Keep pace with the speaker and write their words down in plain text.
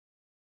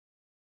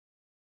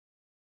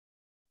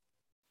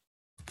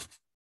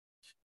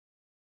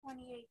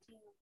2018.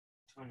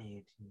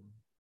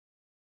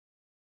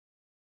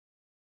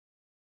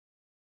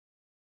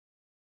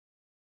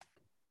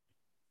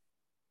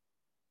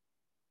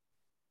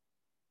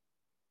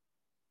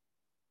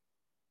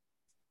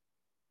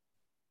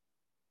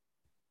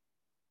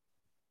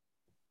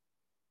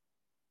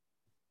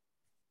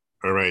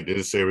 All right, did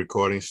it say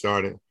recording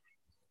started?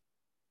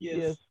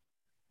 Yes.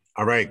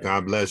 All right,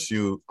 God bless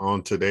you.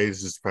 On today,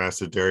 this is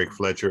Pastor Derrick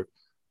Fletcher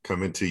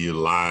coming to you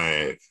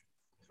live.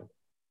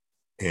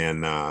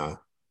 And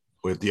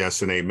with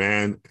Yes and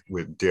Amen,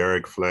 with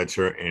Derrick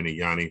Fletcher and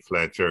Yanni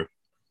Fletcher.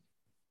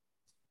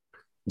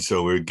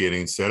 So we're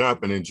getting set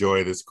up and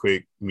enjoy this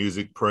quick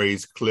music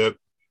praise clip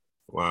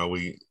while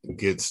we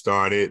get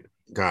started.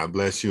 God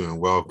bless you and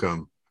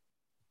welcome.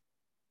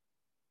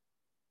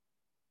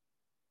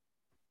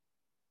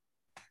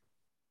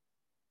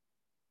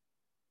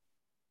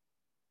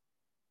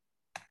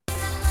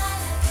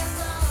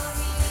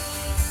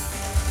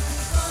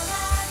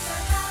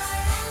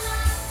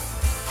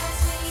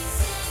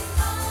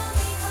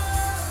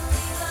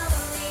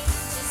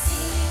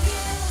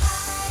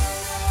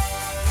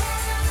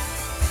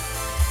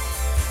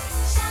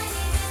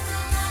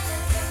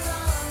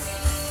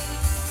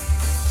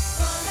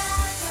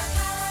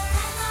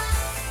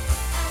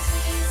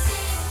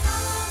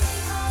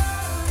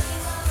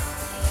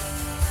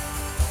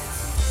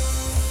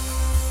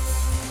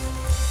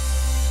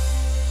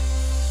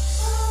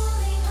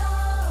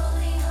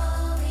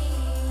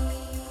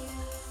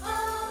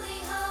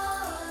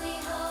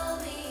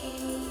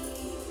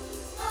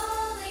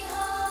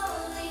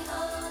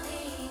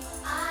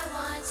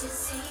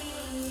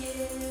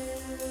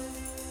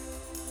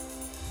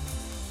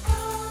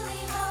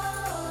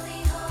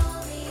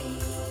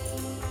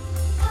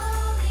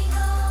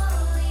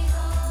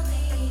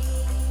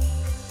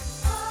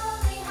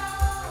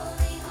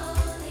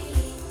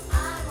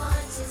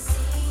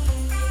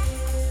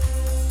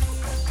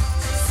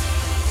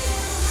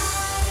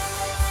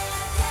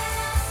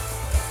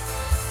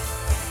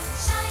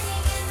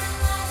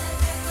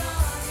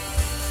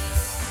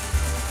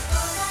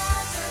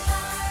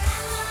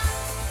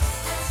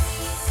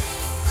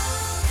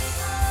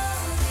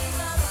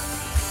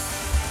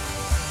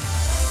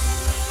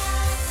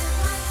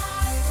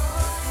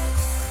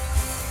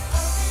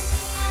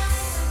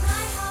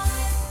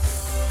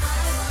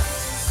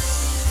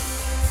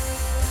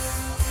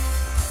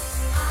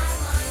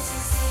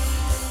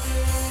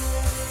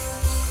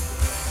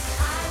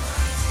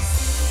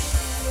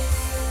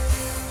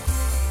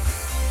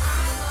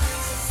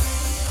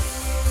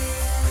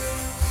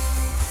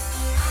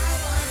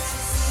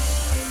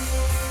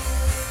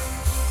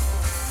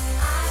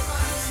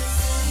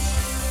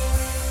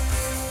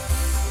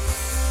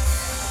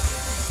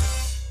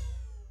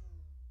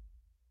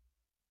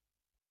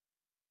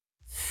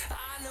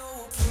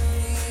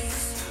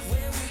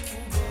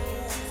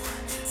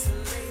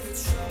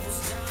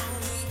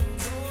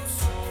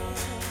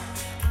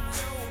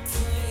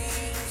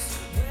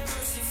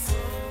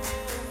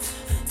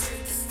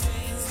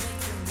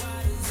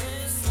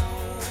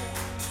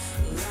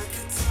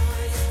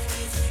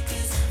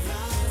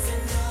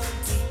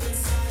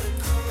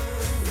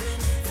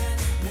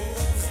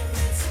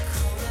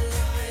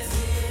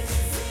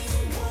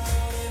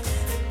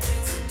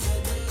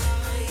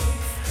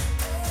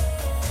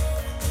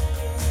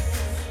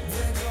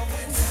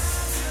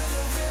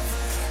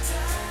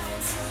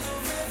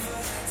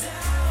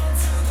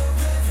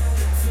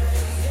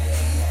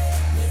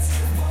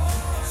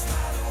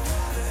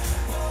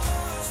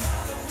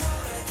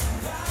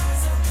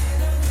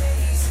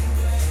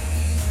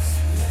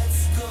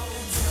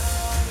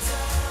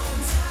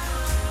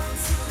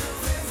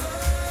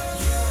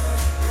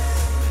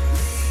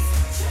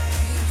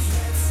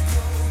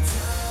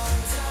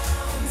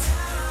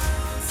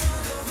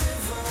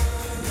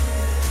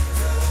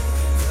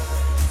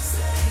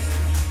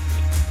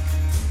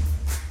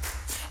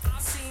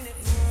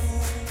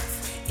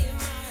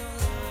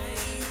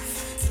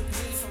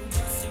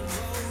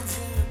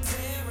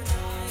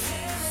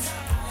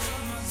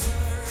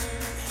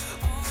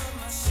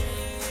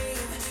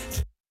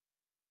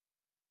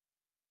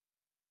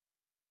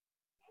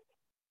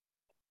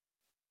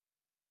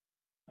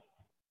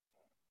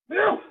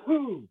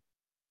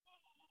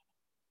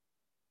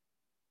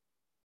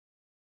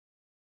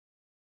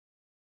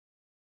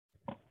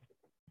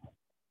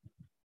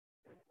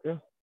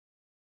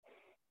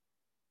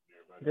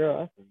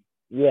 Girl.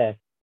 Yes.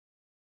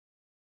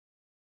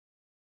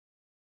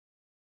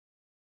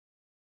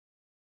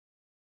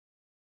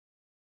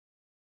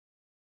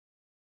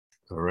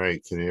 All right,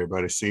 can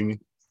everybody see me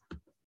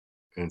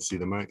and see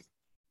the mic?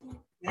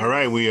 All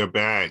right, we are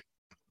back.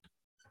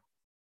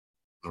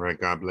 All right,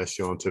 God bless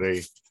you on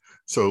today.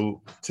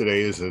 So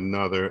today is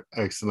another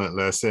excellent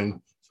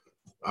lesson,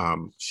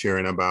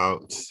 sharing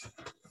about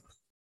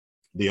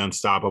the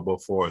unstoppable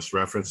force,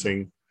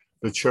 referencing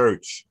the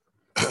church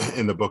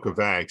in the book of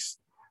Acts.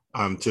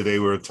 Today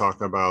we're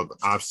talking about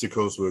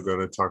obstacles. We're going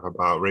to talk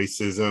about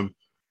racism.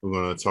 We're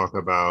going to talk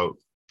about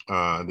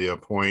the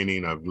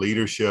appointing of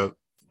leadership,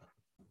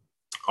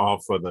 all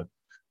for the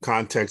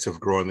context of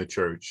growing the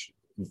church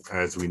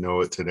as we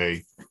know it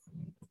today.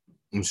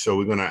 And so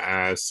we're going to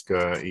ask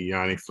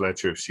Iyani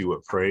Fletcher if she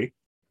would pray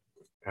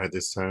at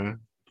this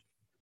time.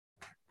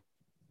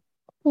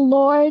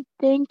 Lord,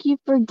 thank you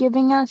for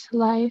giving us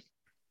life,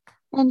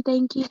 and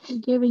thank you for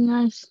giving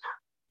us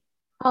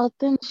health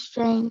and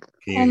strength.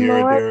 Can you And hear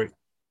it, Lord, Derrick?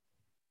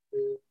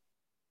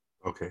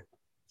 Okay.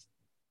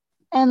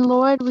 and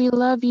Lord, we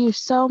love you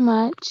so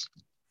much,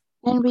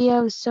 and we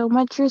have so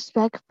much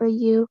respect for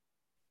you.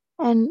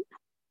 And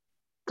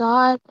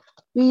God,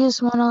 we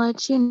just want to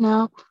let you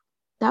know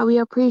that we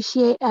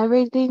appreciate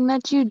everything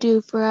that you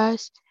do for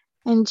us.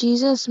 In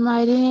Jesus'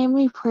 mighty name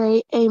we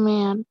pray,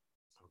 amen.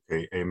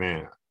 Okay,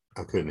 amen.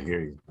 I couldn't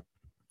hear you.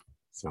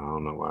 So I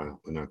don't know why.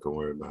 We're not going to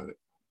worry about it.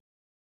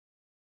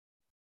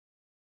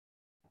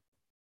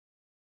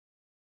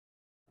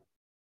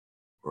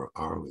 Or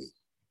are we?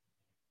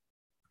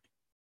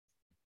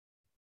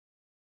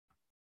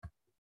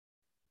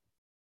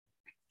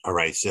 All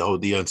right, so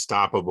the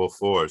unstoppable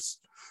force.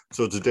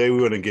 So today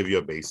we want to give you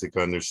a basic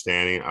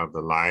understanding of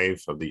the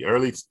life of the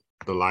early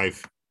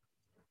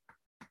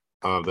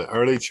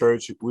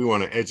church. We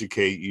want to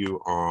educate you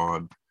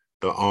on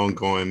the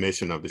ongoing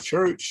mission of the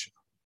church.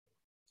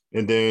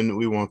 And then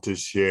we want to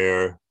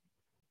share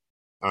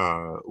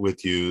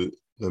with you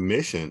the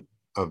mission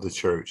of the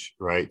church,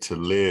 right? To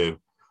live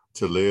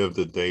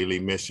the daily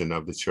mission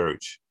of the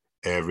church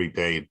every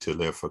day, to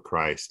live for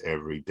Christ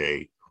every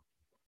day.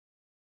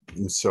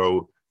 And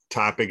so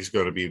topic is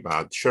going to be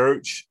about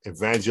church,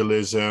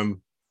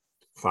 evangelism,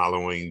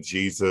 following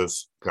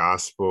Jesus,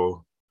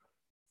 gospel,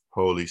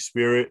 Holy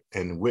Spirit,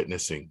 and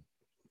witnessing.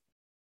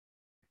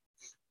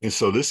 And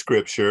so this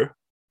scripture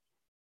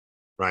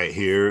right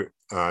here,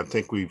 I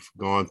think we've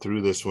gone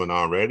through this one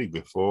already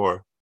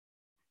before.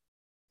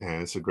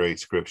 And it's a great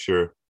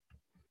scripture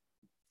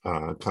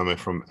coming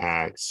from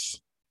Acts.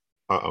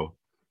 You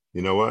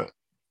know what?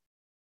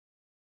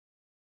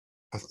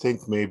 I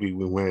think maybe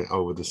we went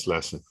over this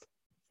lesson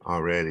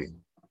already.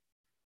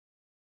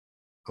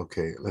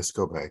 Okay, let's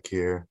go back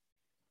here.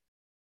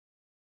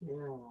 Yeah,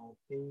 I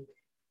think.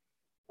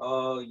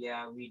 Oh,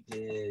 yeah, we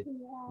did.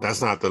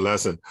 That's not the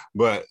lesson,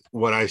 but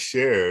what I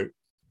shared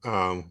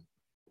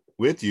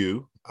with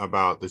you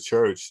about the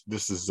church,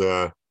 this is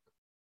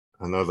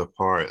another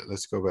part.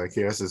 Let's go back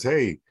here. I says,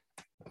 hey,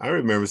 I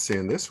remember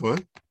seeing this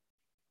one.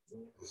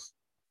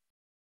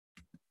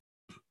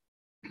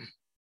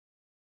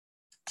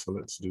 So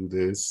let's do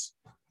this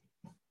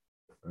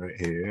right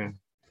here.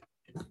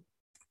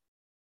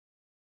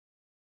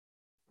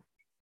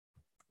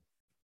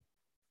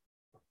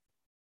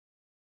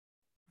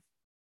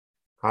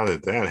 How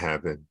did that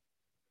happen?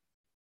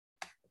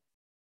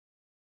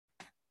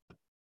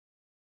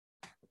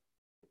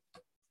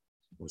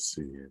 Let's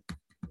see here.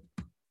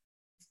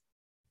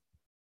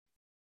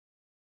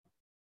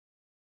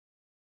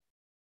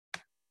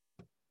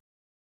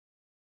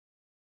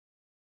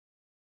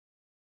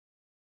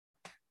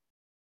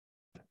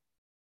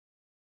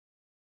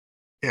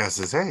 Yeah, it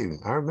says, hey,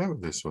 I remember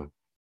this one.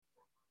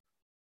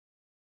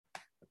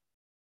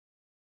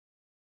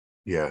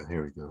 Yeah,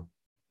 here we go.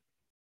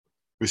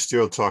 We're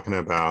still talking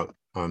about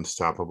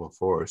unstoppable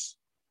force.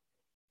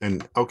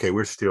 And okay,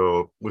 we're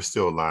still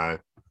live.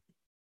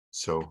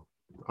 So,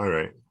 all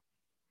right.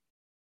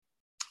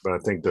 But I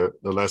think the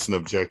lesson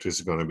objectives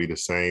are going to be the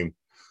same.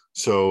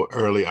 So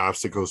early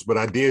obstacles, but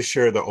I did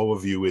share the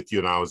overview with you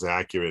and I was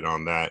accurate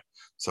on that.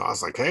 So I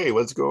was like, hey,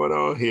 what's going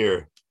on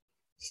here?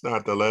 It's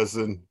not the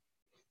lesson.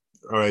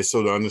 All right,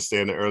 so to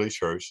understand the early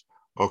church,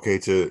 okay,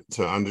 to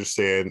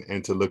understand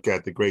and to look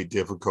at the great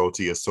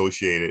difficulty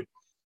associated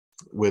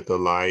with the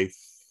life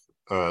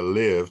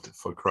lived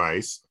for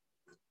Christ,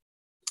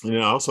 and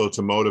then also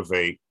to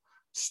motivate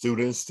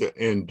students to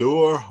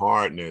endure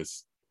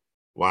hardness,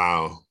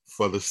 wow,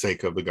 for the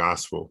sake of the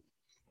gospel.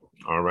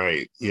 All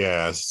right,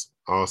 yes,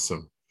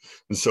 awesome.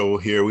 And so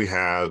here we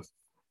have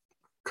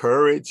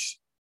courage,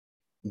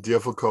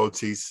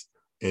 difficulties,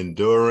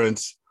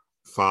 endurance,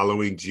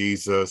 following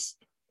Jesus,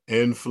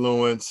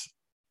 influence,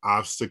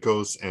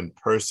 obstacles, and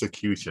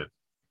persecution.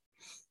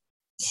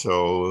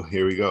 So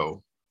here we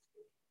go.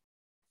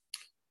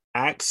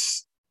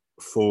 Acts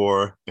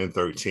 4 and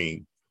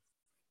 13.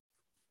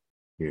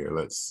 Here,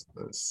 let's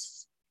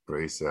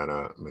raise that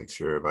up, make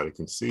sure everybody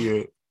can see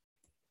it.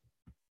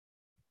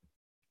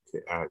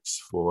 Okay,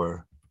 Acts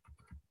 4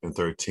 and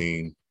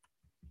 13.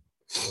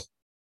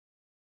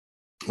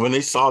 When they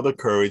saw the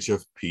courage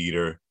of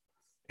Peter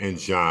and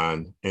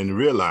John and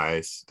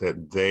realized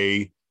that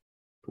they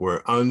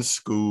were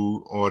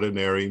unschooled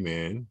ordinary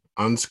men,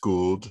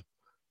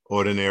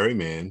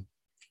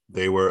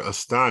 they were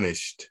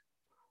astonished,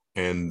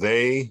 and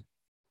they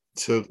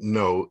took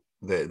note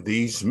that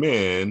these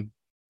men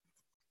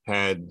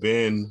had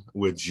been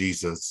with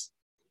Jesus.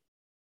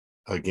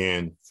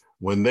 Again,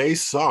 when they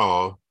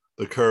saw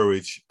the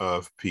courage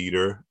of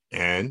Peter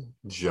and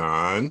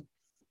John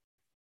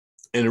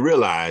and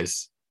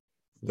realized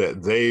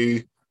that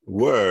they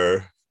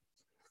were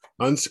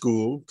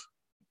unschooled,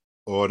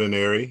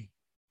 ordinary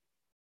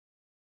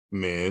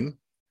men,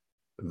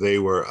 they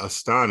were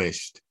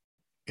astonished,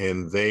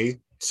 and they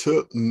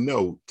took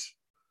note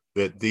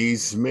that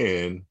these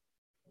men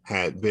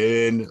had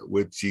been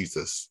with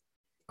Jesus.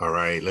 All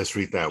right, let's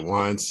read that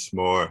once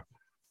more.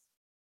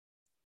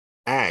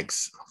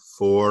 Acts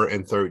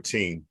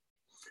 4:13.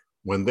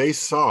 When they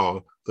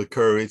saw the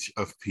courage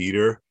of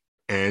Peter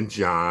and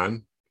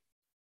John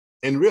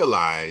and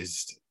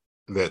realized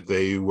that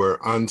they were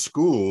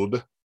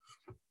unschooled,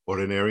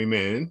 ordinary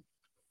men,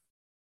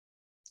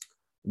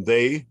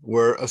 they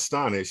were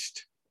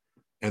astonished,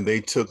 and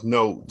they took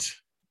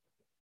note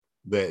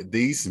that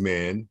these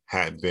men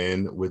had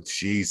been with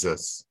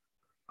Jesus.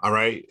 All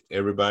right,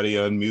 everybody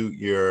unmute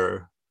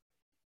your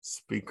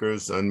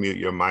speakers, unmute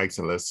your mics,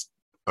 and let's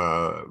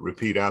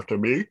repeat after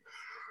me.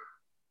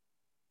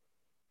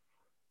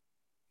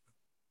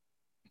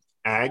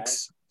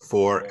 Acts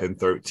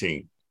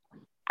 4:13.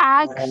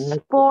 Acts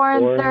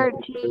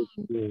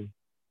 4:13.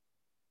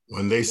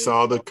 When they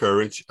saw the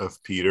courage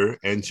of Peter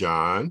and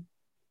John,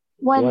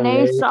 When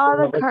they saw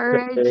the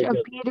courage of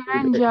Peter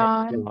and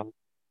John,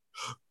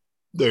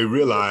 they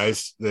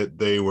realized that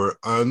they were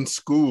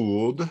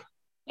unschooled,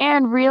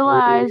 and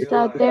realized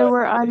that they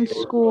were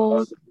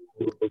unschooled,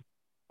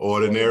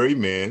 ordinary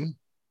men,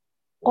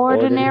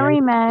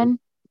 ordinary men,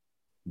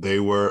 they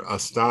were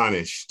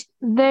astonished,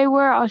 they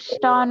were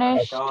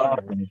astonished,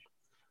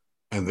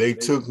 and they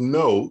took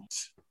note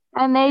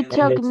and they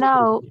took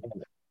note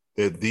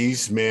that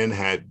these men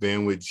had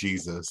been with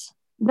Jesus.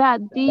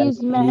 that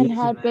these men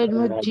had been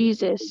with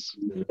Jesus.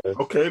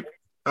 Okay,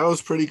 that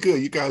was pretty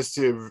good. You guys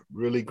did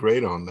really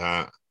great on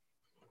that.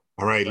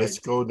 All right, let's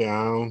go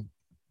down.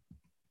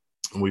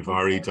 We've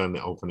already done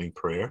the opening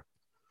prayer,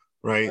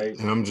 right?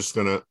 And I'm just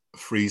gonna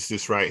freeze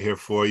this right here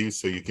for you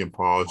so you can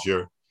pause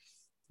your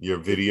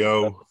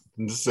video.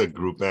 And this is a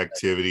group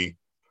activity.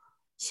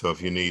 So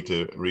if you need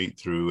to read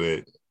through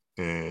it,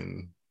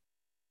 and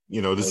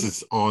this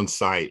is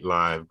on-site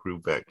live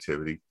group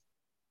activity.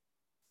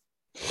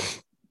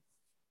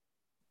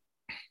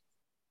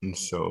 And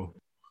so,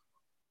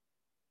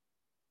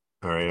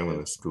 all right, I'm gonna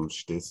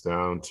scooch this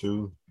down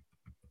too.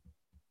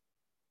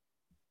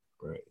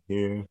 Right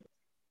here.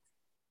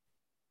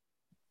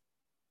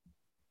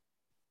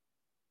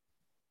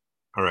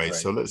 All right,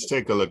 so let's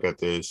take a look at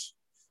this.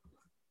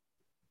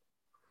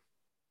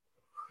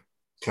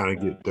 Kind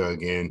of get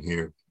dug in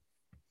here.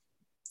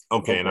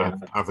 Okay, and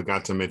I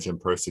forgot to mention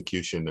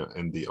persecution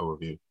in the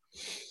overview.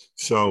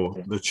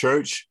 So the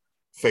church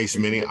faced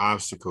many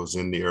obstacles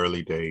in the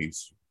early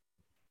days.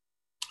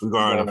 We're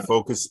going to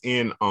focus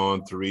in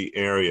on 3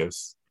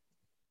 areas.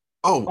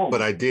 Oh,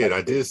 but I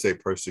did say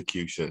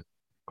persecution.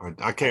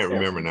 I can't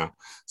remember now.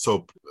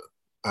 So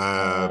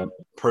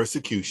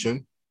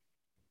persecution,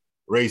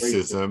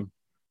 racism,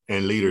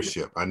 and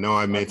leadership. I know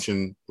I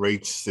mentioned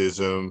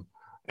racism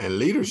and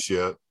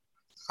leadership.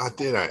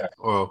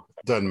 Well,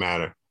 doesn't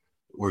matter.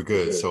 We're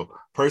good. So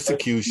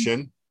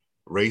persecution,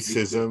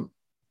 racism,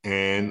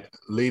 and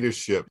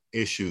leadership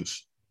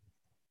issues.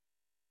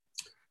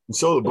 And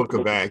so the book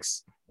of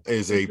Acts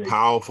is a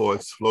powerful,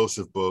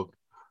 explosive book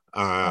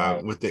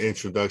with the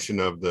introduction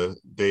of the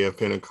day of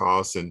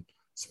Pentecost and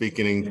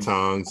speaking in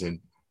tongues, and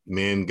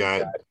men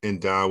got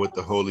endowed with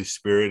the Holy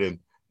Spirit and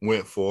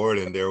went forward,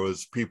 and there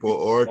was people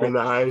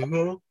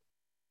organizing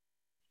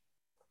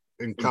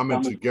and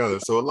coming together.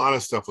 So a lot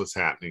of stuff was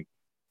happening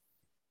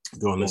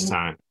during this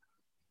time.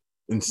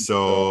 And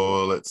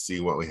so let's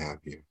see what we have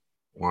here.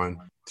 1,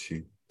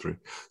 2, 3.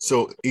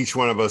 So each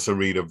one of us will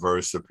read a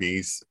verse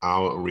apiece.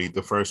 I'll read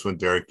the first one.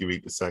 Derrick, you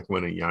read the second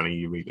one. And Yanni,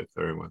 you read the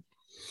third one.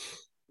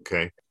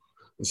 Okay.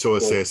 And so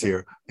it says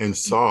here, and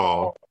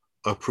Saul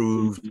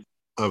approved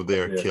of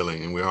their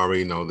killing. And we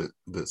already know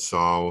that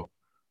Saul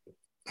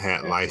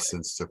had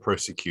license to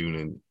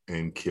persecute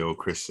and kill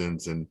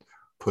Christians and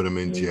put them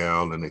in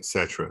jail and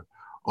etc.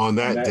 On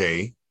that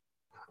day,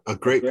 a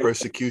great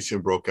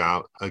persecution broke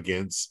out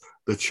against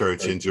the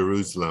church in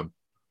Jerusalem,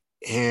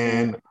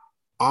 and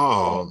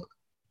all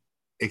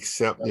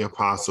except the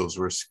apostles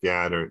were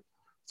scattered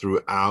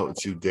throughout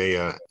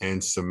Judea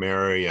and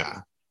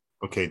Samaria.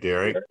 Okay,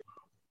 Derrick.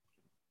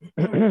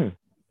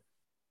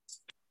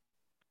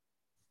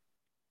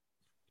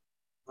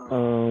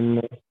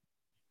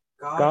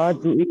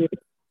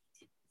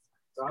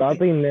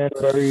 Godly men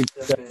buried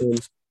Stephen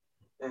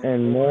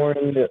and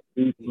mourned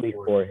deeply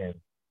for him.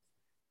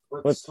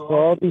 But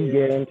Saul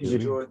began to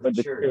destroy the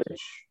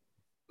church.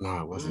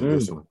 No, it wasn't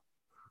this one.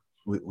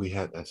 We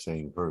had that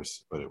same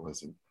verse, but it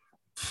wasn't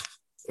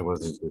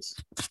this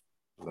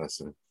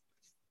lesson.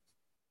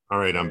 All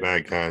right, I'm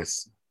back,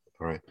 guys.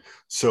 All right.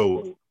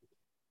 So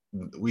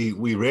we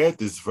read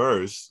this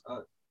verse,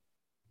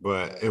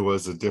 but it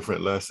was a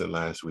different lesson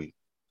last week.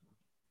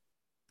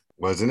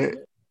 Wasn't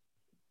it?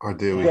 Or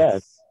did we?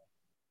 Yes.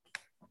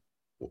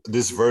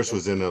 This verse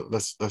was in a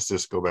let's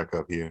just go back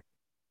up here.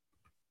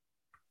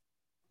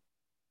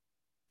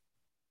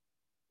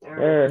 I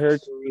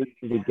heard you read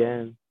it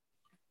again.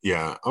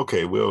 Yeah,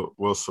 okay,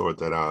 we'll sort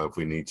that out if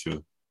we need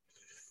to.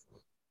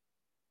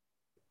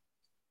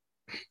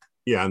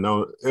 Yeah,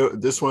 no,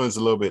 this one is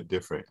a little bit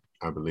different,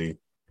 I believe.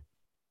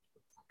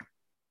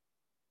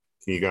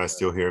 Can you guys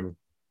still hear me?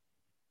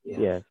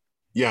 Yes.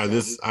 Yeah,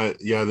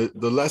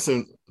 the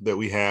lesson that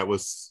we had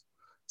was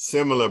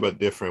similar but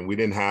different. We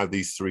didn't have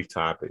these three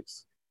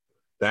topics.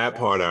 That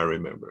part I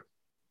remember.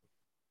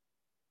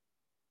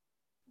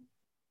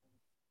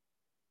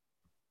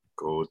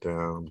 Go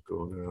down,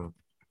 go down.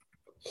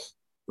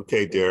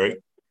 Okay,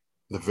 Derrick.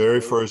 The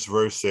very first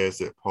verse says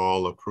that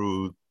Paul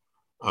approved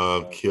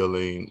of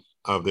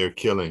their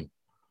killing.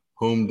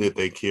 Whom did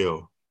they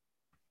kill?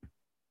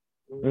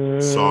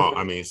 Saul.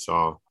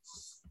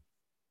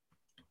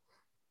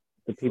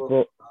 The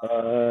people,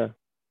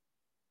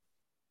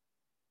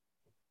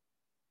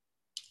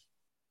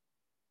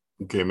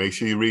 Okay, make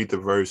sure you read the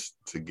verse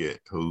to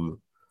get who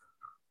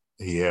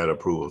he had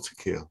approval to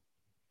kill.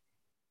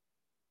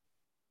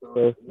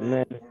 both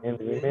men and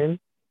women.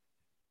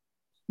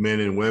 Men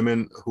and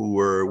women who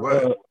were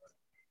what?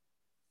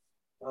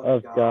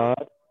 Of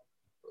God.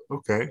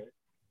 Okay.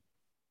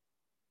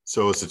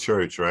 So it's a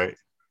church, right?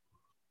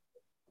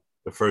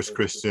 The first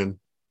Christian.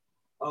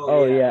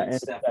 Oh yeah, and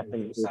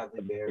Stephen was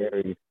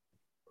buried.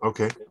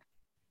 Okay.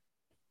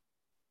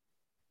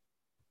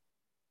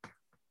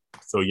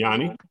 So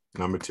Yanni,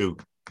 number 2.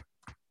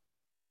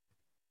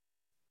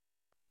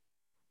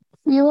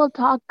 We will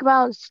talk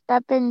about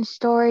Stephen's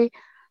story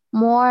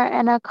more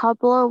in a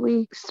couple of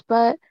weeks,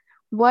 but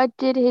what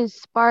did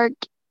his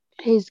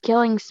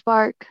killing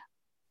spark?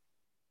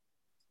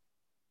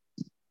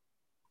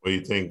 What do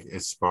you think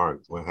it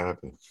sparked? What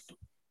happened?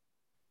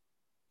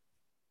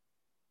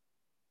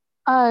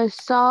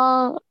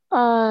 Saul,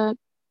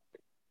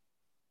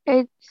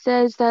 it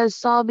says that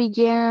Saul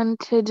began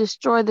to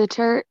destroy the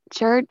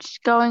church,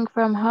 going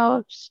from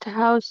house to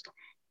house.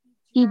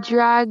 He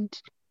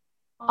dragged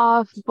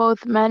off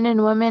both men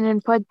and women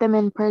and put them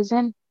in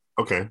prison.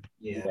 Okay.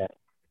 Yeah.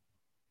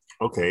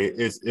 Okay,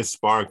 it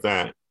sparked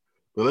that.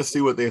 But let's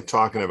see what they're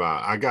talking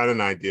about. I got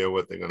an idea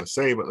what they're going to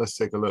say, but let's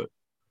take a look.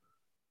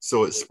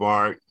 So it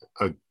sparked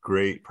a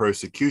great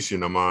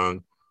persecution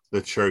among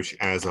the church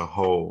as a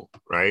whole,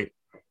 right?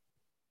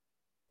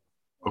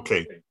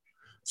 Okay.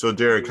 So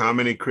Derrick, how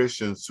many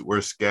Christians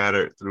were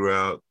scattered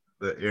throughout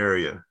the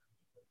area?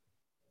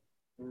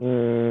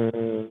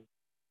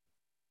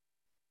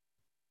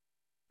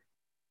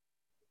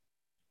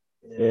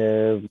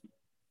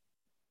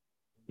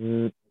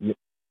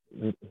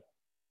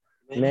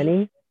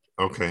 Many?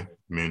 Okay,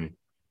 many.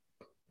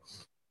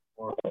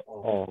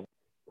 Oh.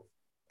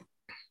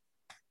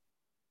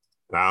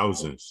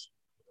 Thousands,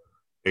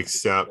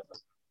 except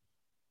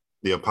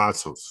the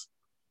apostles.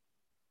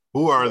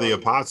 Who are the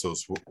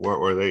apostles? What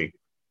were they?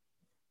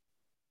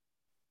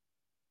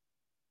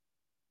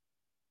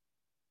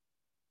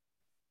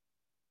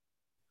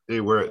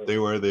 They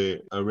were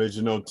the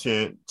original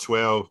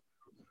 12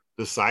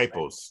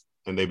 disciples,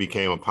 and they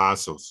became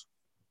apostles.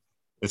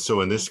 And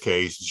so in this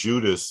case,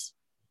 Judas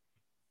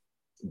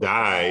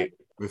died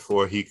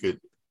before he could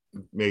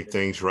make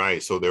things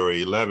right. So there were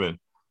 11,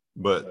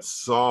 but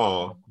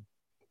Saul,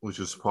 which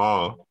was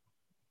Paul,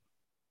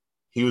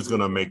 he was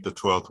going to make the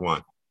 12th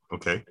one.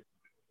 Okay.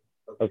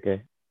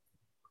 Okay.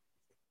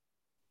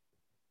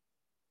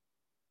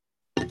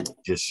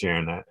 Just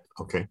sharing that.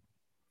 Okay.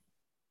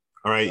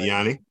 All right,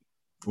 Yanni,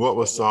 what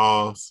was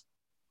Saul's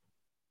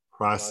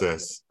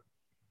process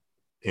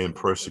in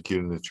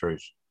persecuting the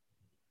church?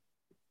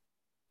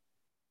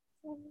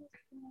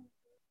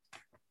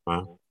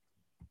 Huh?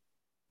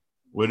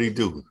 What did he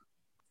do?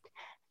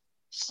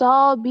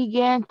 Saul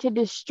began to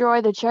destroy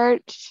the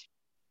church.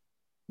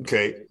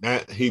 Okay,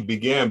 that he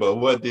began, but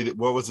what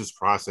was his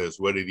process?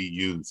 What did he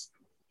use?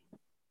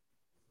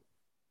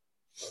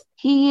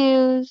 He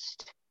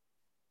used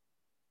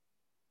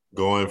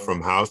going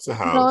from house to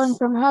house. Going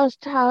from house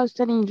to house,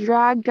 and he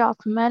dragged off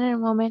men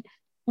and women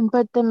and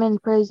put them in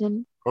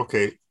prison.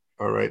 Okay,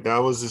 all right, that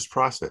was his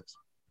process.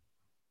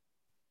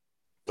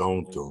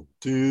 Don't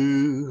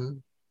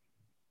do.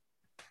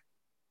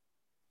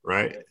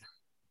 Right?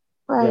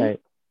 Right.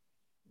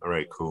 All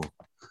right, cool.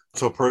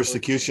 So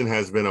persecution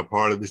has been a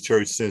part of the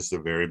church since the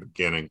very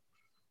beginning.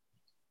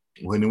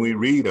 When we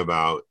read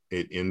about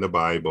it in the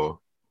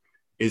Bible,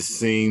 it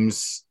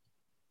seems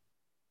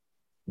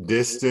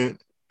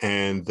distant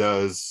and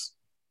doesn't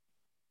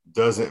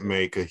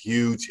make a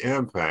huge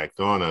impact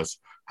on us.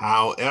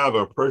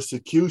 However,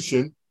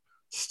 persecution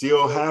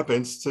still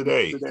happens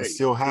today. It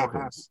still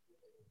happens.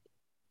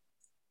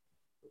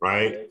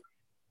 Right?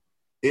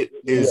 It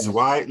is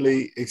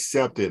widely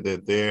accepted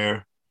that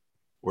there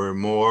were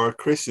more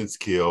Christians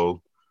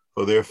killed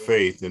for their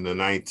faith in the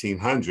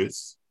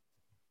 1900s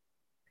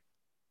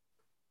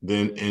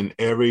than in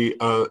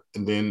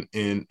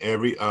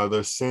every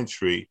other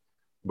century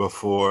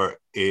before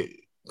it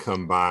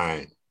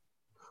combined.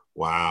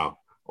 Wow.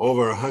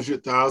 Over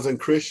 100,000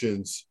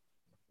 Christians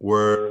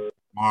were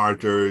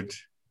martyred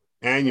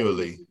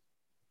annually.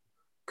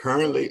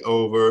 Currently,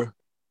 over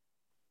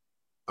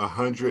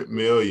 100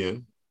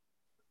 million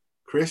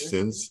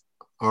Christians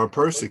are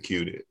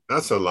persecuted.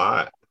 That's a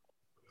lot.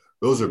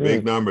 Those are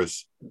big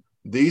numbers.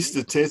 These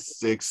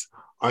statistics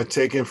are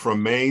taken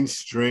from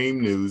mainstream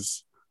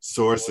news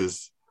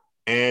sources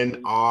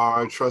and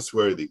are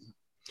trustworthy.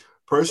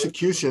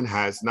 Persecution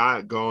has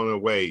not gone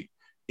away.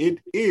 it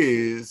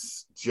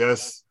is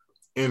just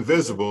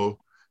invisible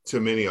to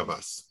many of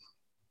us.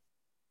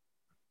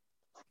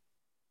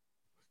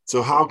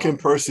 So how can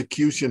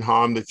persecution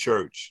harm the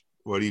church?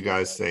 What do you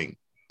guys think?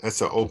 That's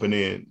an open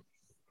end.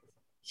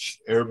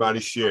 Everybody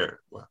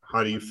share.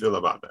 How do you feel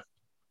about that?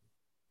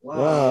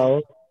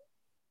 Well,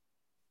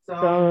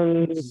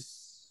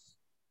 sounds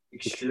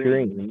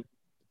extreme.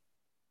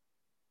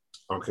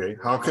 Okay.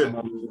 How could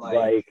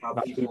Like how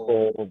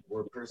people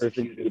were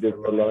persecuted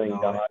for loving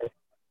God.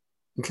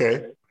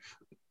 okay.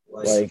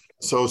 Like,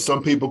 So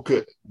some people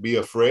could be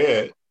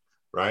afraid,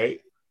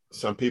 right?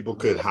 Some people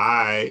could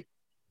hide.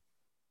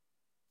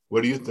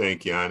 What do you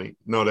think, Yanni?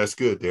 No, that's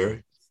good,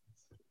 Derrick.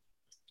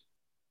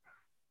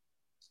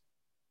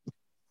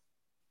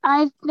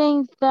 I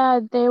think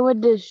that they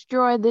would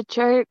destroy the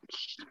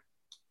church.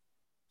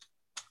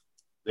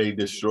 They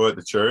destroyed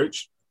the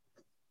church.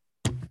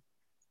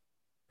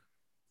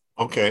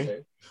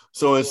 Okay.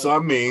 So in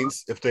some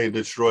means, if they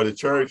destroy the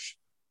church,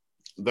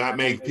 that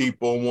makes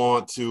people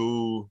want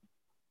to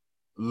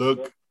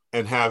look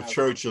and have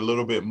church a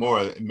little bit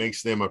more. It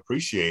makes them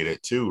appreciate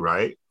it too,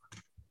 right?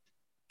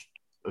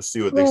 Let's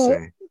see what they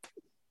say. It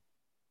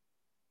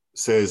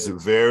says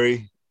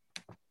very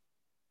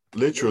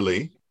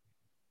literally,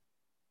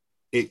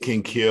 it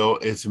can kill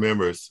its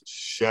members,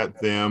 shut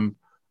them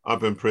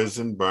up in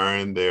prison,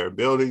 burn their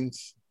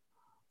buildings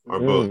or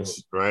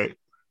books, right?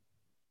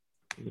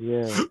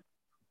 yeah.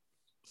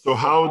 So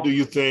how do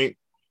you think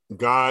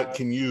God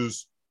can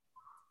use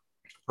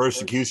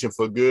persecution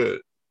for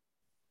good?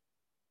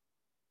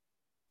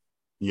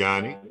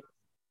 Yanni,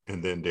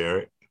 and then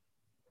Derrick.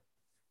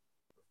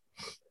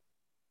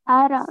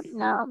 I don't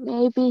know.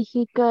 Maybe he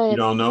You could.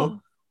 don't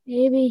know?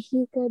 Maybe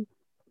he could.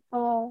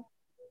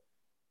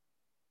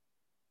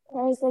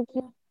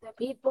 Persecute the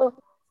people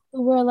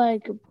who were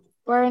like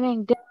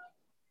burning down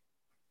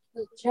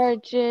the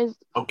churches.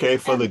 Okay,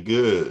 for the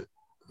good.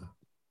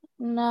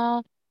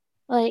 No,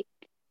 like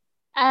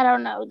I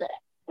don't know that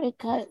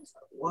because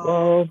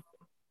Well,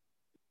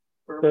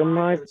 from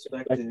my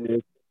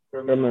perspective,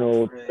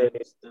 criminal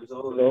trade, there's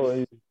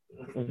always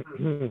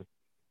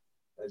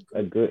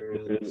a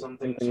good,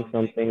 something.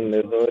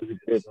 There's always a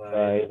good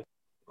side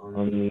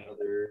on the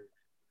other.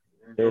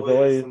 There's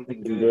always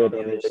something good on the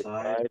other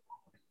side.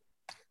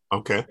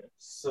 Okay.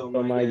 So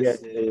my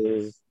guess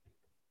is.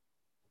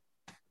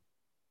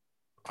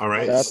 All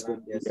right. That's what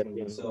I'm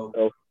guessing.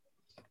 So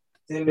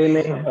they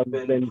may have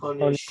been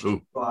punished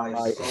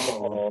by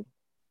Saul,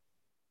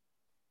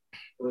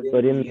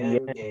 but in the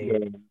end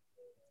game,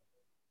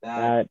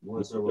 that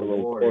was a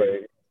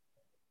reward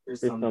for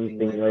something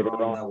later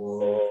on that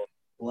will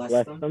bless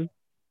them.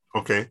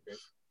 Okay.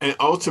 And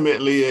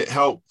ultimately, it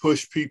helped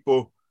push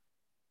people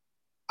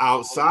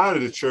outside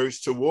of the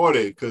church toward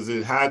it because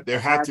there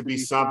had to be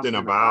something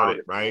about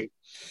it, right?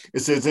 It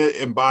says it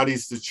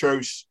embodies the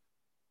church,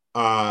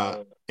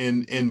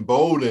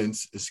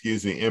 emboldens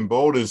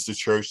the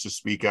church to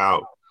speak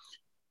out.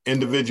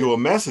 Individual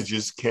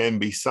messages can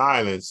be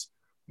silenced,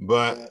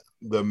 but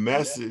the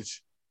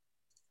message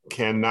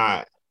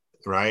cannot,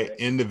 right?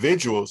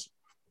 Individuals,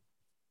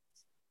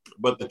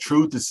 but the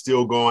truth is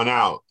still going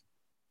out,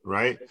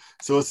 right?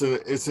 So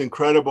it's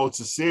incredible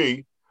to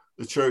see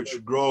the church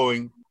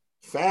growing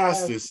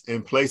fastest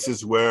in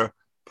places where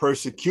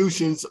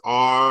persecutions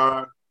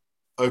are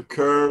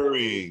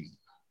occurring,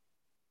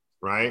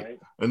 right?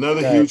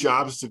 Another huge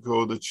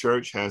obstacle the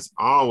church has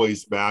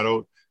always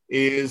battled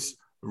is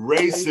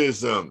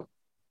racism,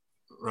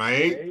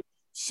 right?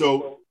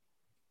 So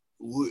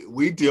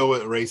we deal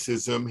with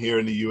racism here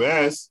in the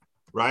US,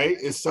 right?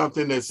 It's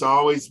something that's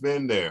always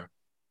been there.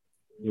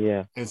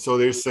 Yeah. And so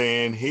they're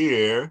saying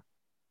here,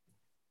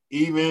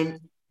 even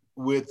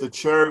with the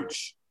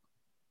church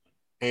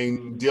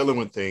and dealing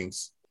with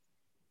things.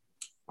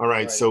 All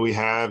right, so we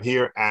have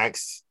here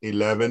Acts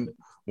 11,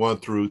 1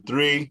 through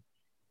 3.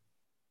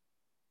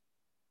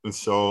 And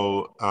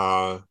so,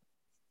 all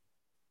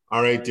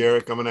right,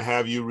 Derrick, I'm going to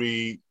have you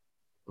read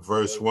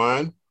verse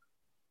 1.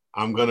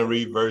 I'm going to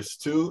read verse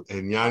 2,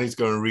 and Yanni's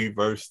going to read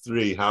verse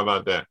 3. How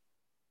about that?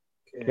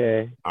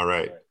 Okay. All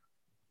right.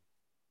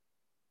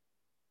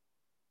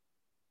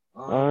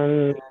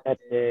 On that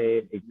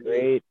day, a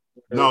great...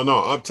 No,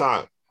 up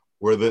top,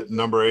 where the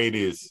number 8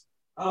 is.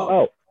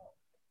 Oh,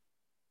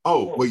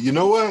 wait, you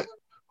know what?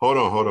 Hold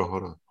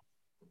on.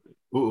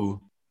 Ooh,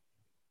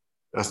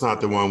 that's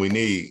not the one we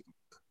need.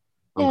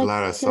 I'm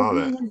glad I saw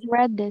that. I just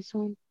read this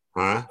one.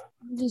 Huh?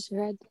 I just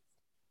read it.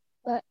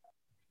 But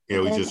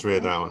yeah, we just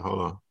read that one. Hold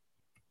on.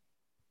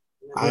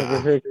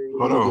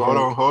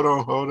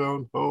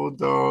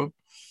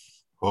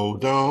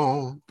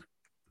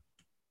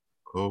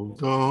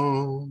 Hold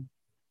on.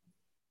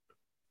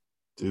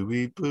 Do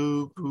we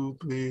boo boo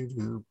boo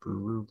boo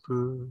boo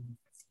boo?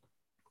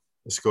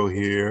 Let's go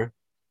here.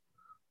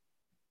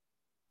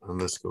 And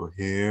let's go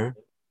here.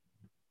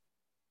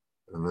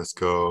 And let's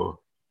go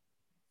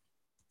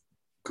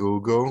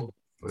Google.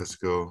 Let's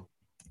go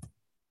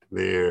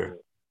there.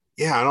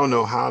 Yeah, I don't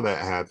know how that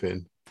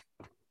happened,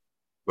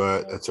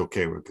 but that's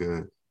okay. We're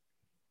good.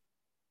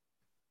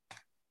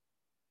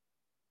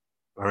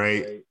 All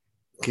right.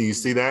 Can you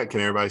see that? Can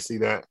everybody see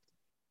that?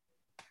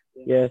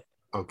 Yes.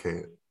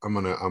 Okay. I'm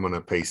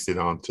gonna paste it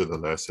onto the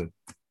lesson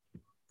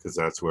because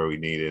that's where we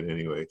need it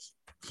anyways.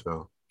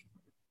 So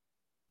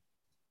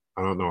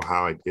I don't know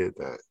how I did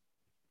that.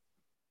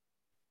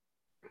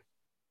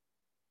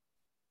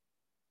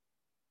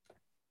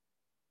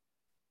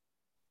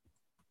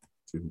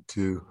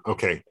 Two.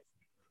 Okay.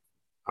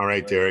 All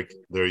right, Derrick.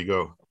 There you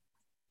go.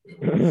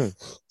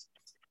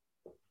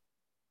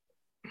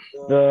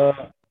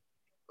 The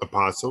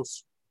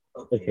Apostles.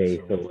 okay,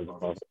 so it was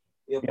apostles.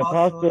 The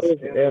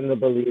apostles and the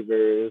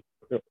believers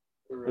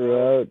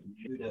throughout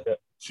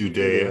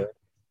Judea.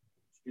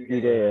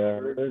 Judea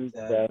heard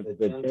that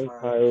the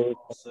Gentiles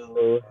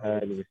also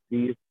had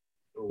received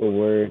the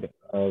word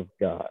of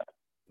God.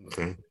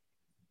 Okay.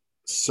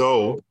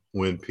 So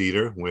when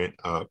Peter went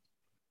up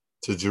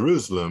to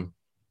Jerusalem,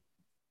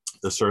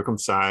 the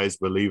circumcised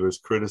believers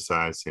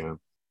criticized him.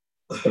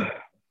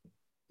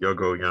 Yo,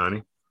 go,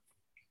 Yanni.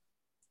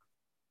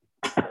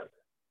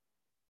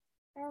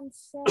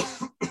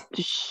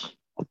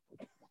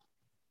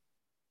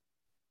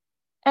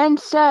 And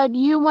said,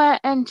 you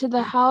went into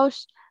the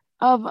house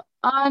of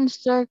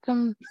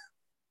uncircumcised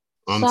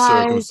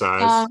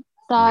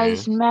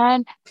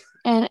men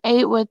and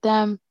ate with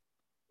them.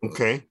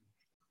 Okay.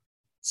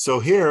 So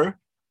here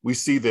we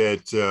see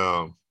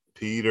that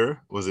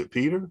Peter, was it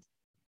Peter?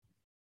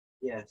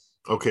 Yes.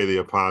 Okay, the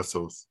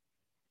apostles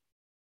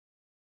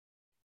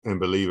and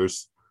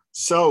believers.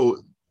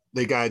 So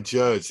they got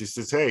judged. He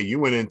says, hey, you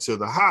went into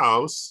the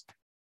house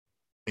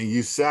and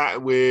you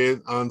sat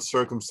with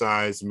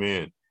uncircumcised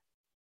men.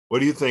 What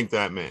do you think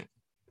that meant?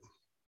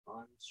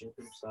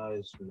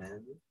 Uncircumcised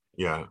men?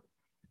 Yeah.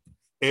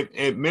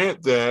 It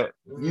meant that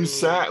you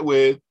sat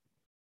with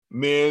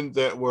men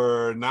that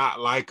were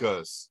not like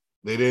us.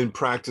 They didn't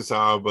practice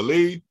our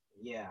belief.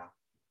 Yeah.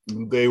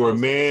 They were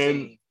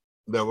men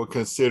that were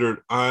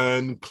considered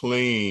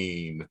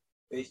unclean.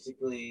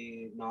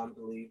 Basically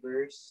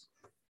non-believers.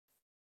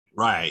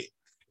 Right.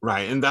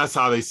 And that's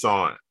how they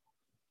saw it.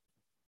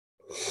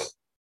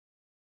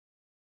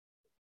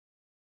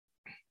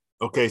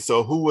 Okay,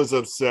 so who was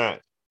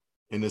upset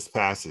in this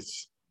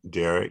passage,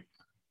 Derrick?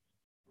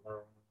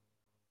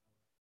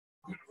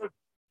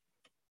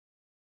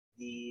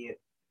 The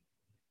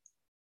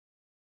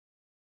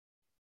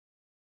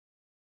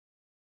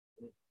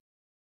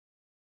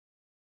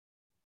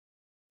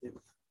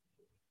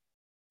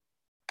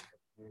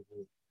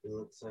it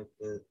looks like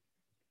I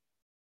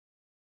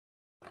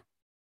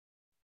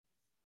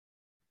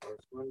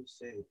was going to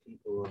say the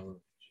people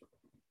of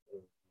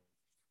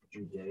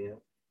Judea.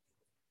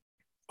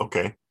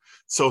 Okay,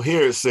 so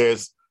here it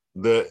says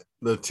the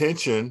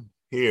tension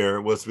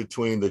here was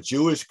between the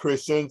Jewish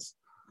Christians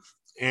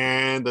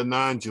and the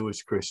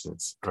non-Jewish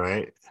Christians,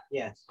 right?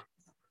 Yes.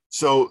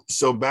 So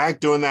back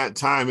during that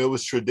time, it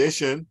was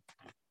tradition,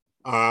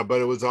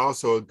 but it was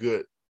also a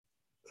good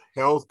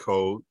health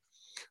code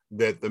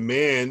that the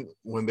men,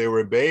 when they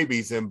were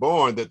babies and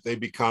born, that they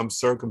become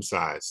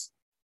circumcised.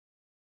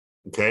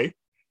 Okay.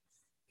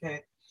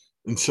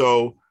 And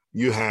so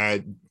you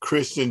had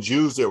Christian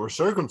Jews that were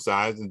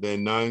circumcised, and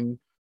then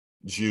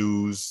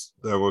non-Jews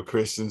that were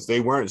Christians, they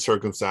weren't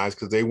circumcised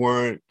because they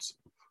weren't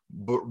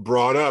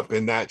brought up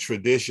in that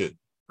tradition,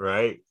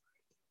 right?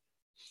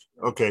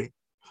 Okay.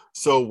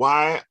 So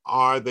why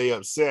are they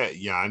upset,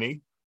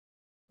 Yanni?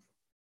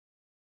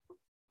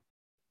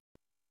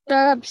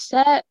 They're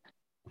upset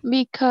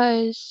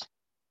because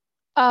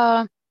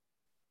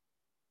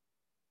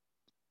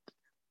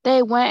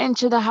they went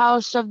into the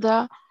house of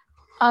the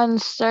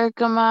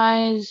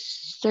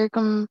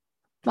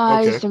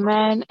uncircumcised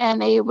men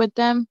and ate with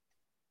them.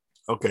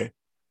 Okay.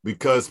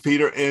 Because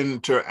Peter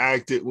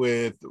interacted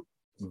with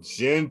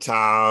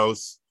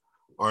Gentiles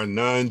or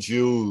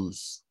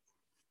non-Jews.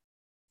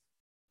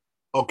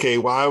 Okay,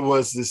 why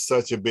was this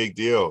such a big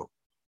deal?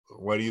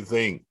 What do you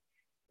think?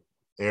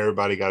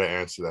 Everybody got to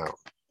answer that.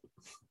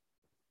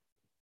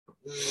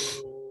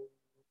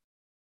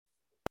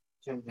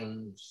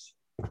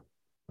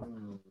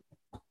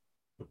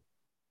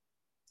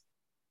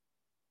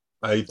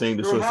 I think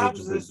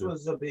this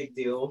was a big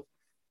deal.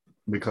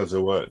 Because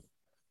of what?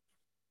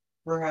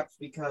 Perhaps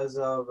because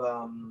of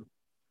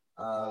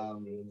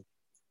how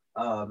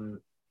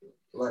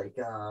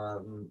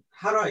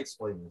do I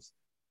explain this?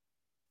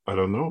 I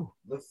don't know.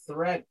 The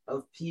threat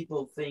of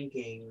people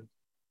thinking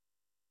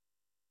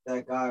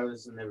that God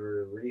was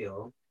never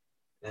real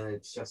and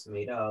it's just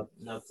made up,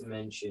 not to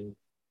mention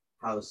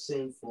how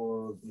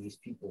sinful these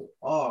people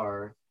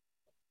are,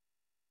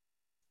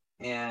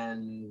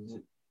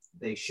 and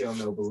they show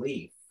no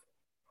belief.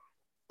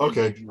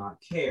 Okay. They do not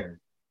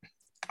care.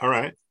 All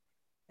right.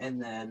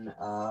 And then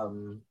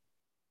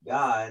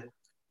God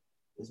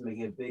is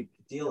making a big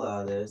deal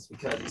out of this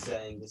because he's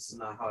saying, this is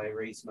not how I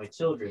raised my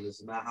children. This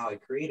is not how I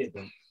created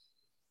them.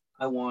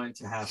 I wanted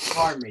to have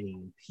harmony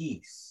and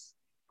peace.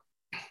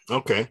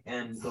 Okay.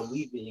 And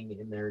believing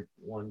in their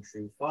one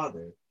true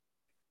Father.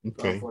 Okay.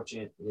 But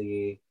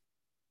unfortunately,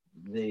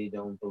 they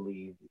don't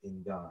believe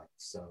in God.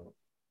 So.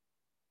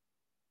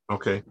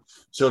 Okay.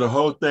 So the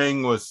whole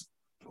thing was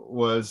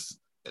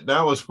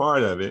that was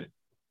part of it.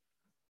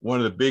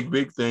 One of the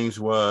big things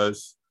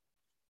was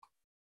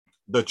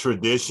the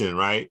tradition,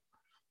 right?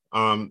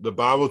 The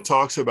Bible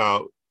talks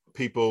about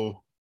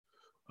people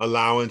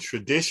allowing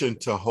tradition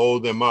to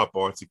hold them up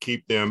or to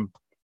keep them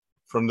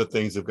from the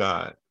things of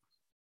God.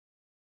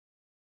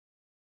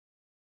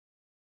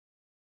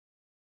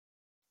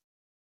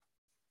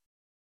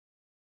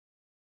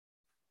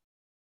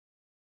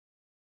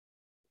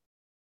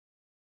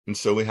 And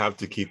so we have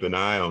to keep an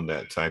eye on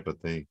that type of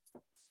thing,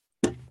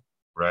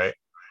 right?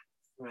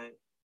 Right.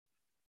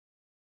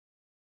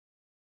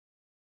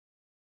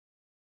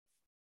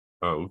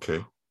 Oh,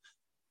 okay.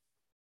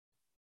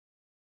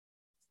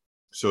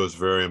 So it's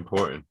very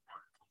important.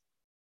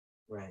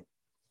 Right.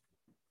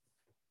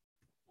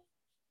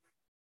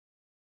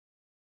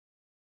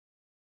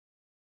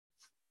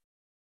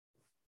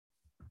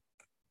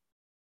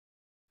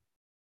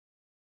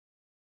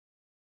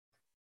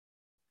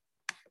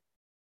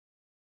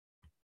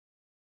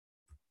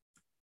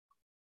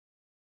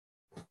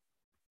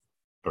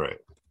 All right.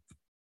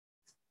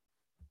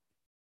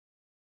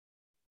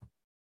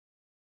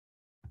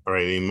 All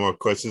right. Any more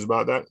questions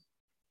about that?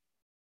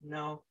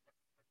 No.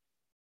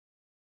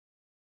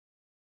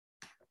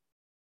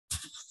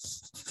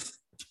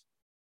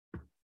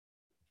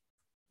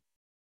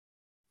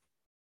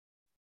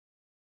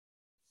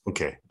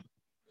 Okay.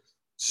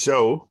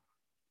 So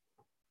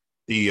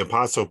the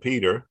Apostle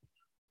Peter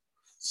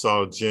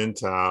saw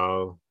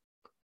Gentile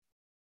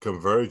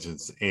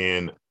convergence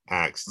in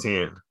Acts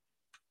 10,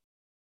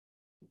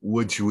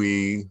 which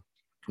we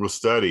will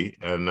study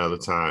at another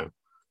time.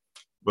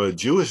 But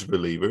Jewish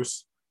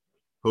believers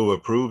who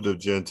approved of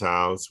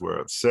Gentiles were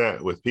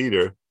upset with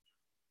Peter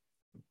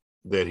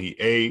that he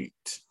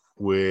ate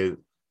with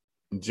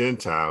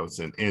Gentiles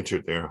and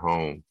entered their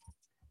home.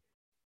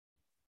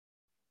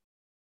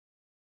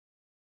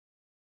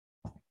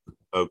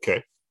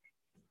 Okay.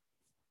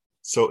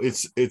 So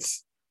it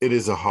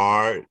is a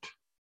hard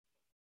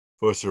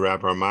for us to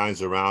wrap our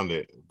minds around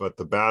it, but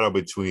the battle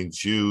between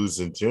Jews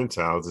and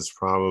Gentiles is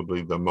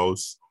probably the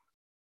most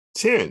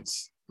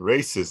tense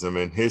racism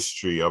in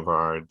history of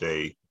our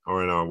day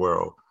or in our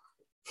world.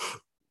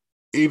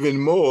 Even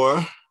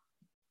more,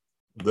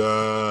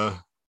 the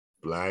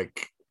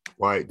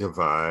black-white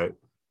divide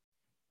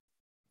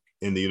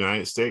in the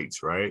United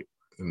States, right?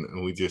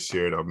 And we just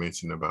shared our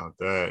mention about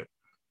that.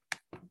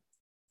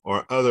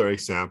 Or other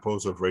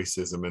examples of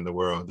racism in the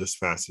world. This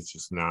passage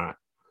is not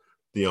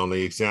the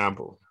only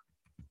example.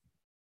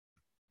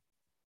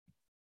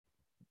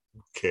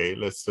 Okay,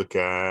 let's look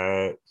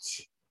at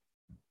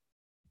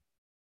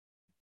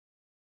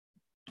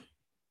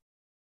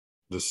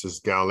this is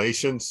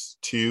Galatians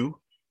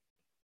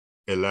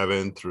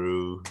 2:11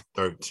 through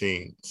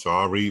 13. So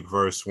I'll read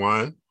verse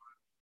 1.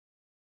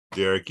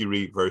 Derrick, you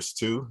read verse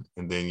 2,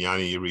 and then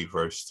Yanni, you read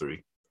verse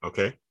 3.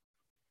 Okay?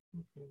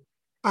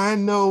 I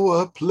know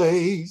a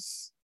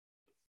place.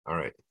 All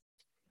right.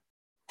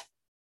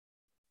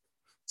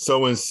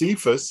 So when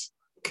Cephas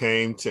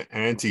came to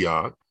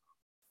Antioch,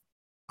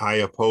 I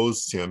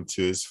opposed him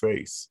to his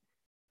face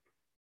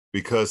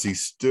because he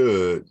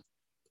stood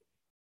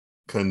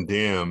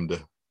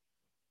condemned.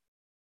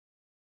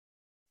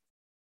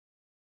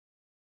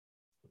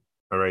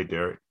 All right,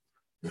 Derrick.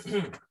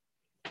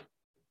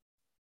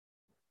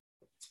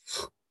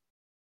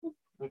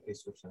 Okay,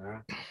 switch that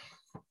around.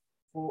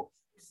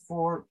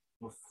 Before.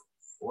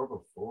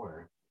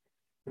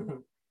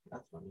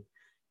 That's funny.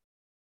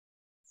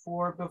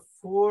 For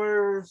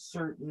before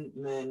certain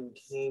men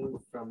came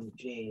from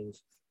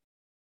James,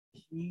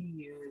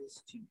 he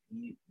used to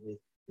eat with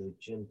the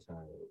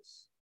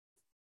Gentiles.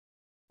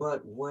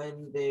 But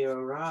when they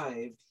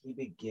arrived, he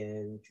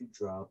began to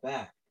draw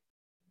back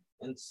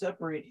and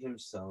separate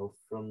himself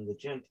from the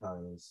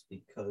Gentiles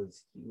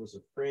because he was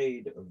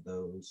afraid of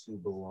those who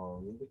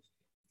belonged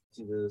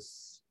to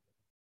this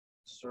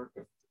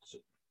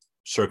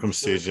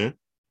Circumcision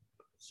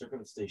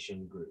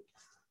group.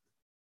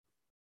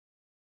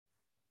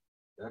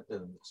 That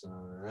doesn't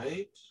sound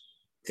right.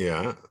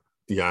 Yeah.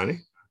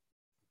 Yanni?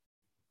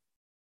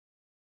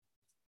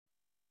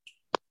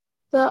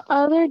 The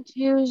other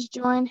Jews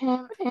joined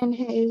him in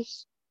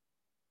his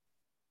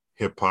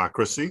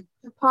Hypocrisy,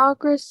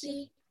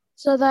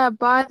 so that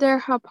by their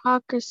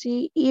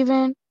hypocrisy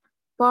even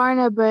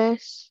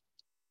Barnabas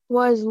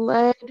was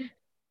led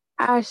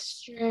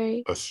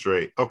astray.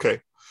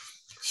 Okay.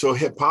 So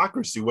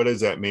hypocrisy, what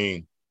does that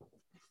mean?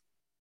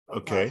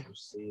 Okay.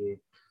 Hypocrisy.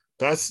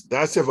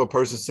 That's if a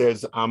person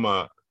says I'm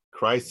a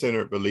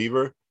Christ-centered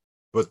believer,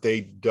 but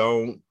they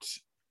don't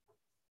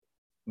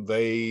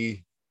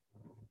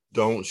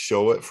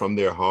show it from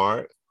their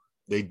heart.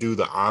 They do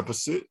the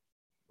opposite,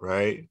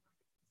 right?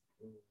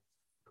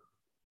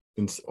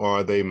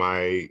 Or they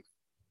might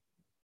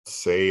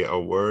say a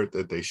word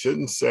that they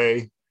shouldn't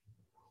say,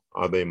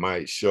 or they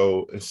might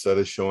show, instead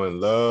of showing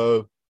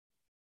love,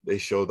 they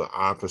show the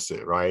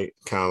opposite, right?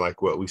 Kind of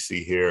like what we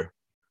see here.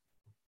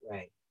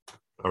 Right.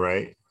 All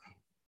right.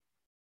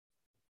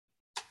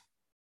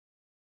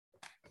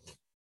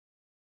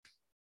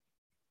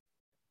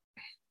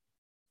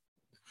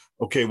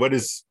 Okay, what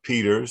is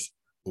Peter's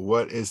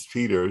what is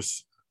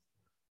Peter's,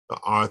 the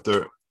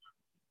author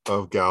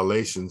of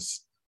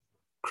Galatians,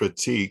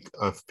 critique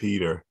of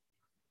Peter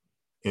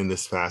in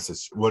this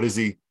passage? What is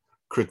he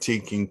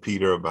critiquing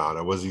Peter about?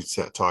 Or what is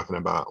he talking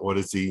about? What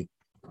is he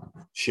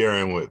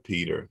sharing with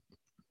Peter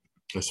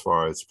as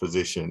far as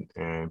position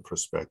and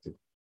perspective?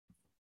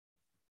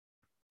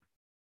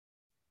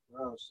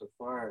 Well, so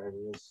far, I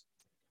was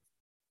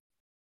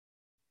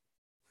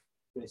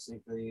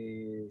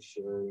basically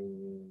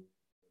sharing.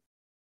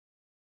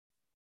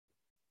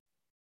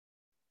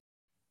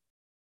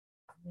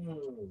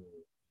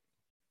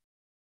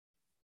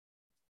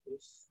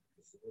 This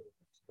is a bit of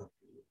a tough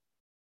one.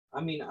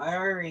 I mean, I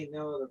already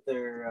know that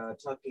they're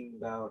talking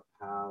about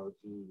how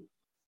the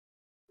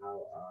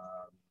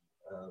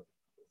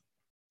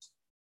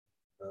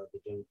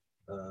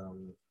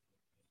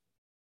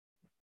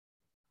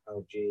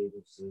how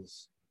James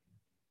is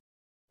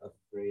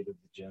afraid of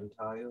the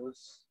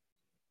Gentiles.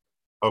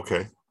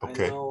 Okay. I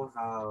know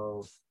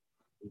how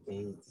he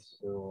thinks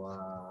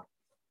he'll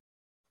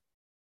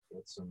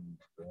get some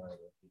bad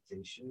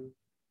reputation.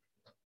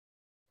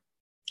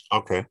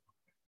 Okay.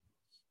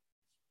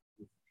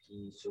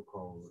 He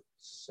so-called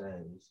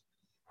says.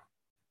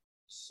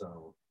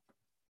 So,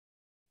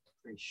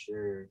 pretty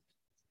sure.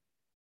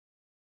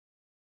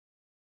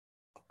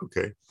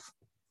 Okay.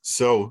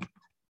 So,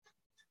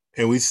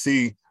 and we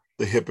see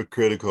the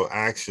hypocritical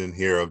action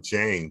here of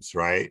James,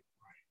 right?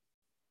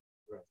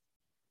 Right.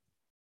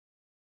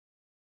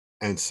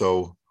 And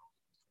so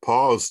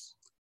Paul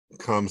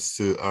comes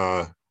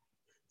to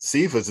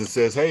Cephas and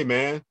says, hey,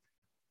 man,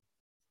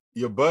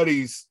 your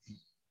buddy's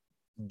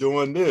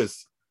doing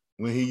this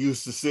when he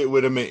used to sit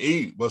with him and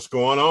eat. What's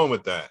going on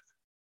with that?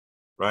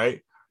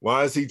 Right?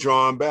 Why is he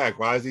drawing back?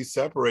 Why is he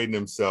separating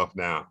himself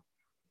now?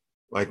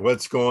 Like,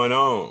 what's going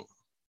on?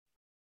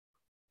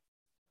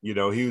 You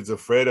know, he was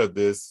afraid of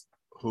this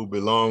who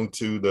belonged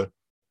to the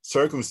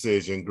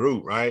circumcision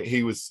group, right?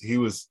 He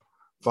was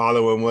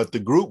following what the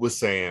group was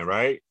saying,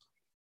 right?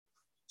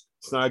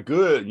 It's not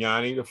good,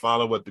 Yanni, to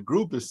follow what the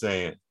group is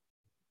saying.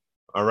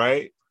 All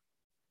right?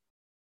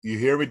 You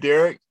hear me,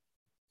 Derrick?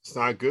 It's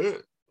not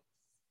good.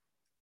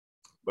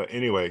 But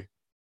anyway,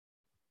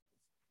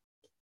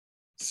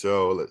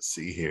 so let's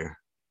see here.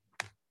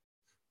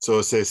 So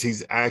it says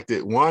he's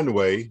acted one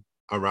way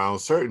around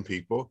certain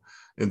people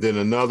and then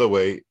another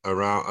way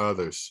around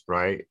others,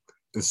 right?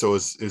 And so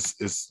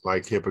it's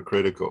like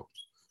hypocritical.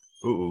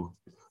 Ooh.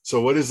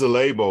 So what is the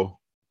label?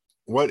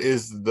 What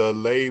is the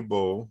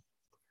label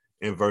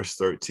in verse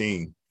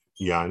 13,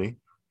 Yanni?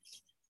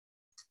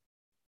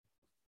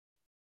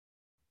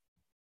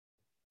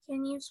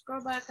 Can you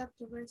scroll back up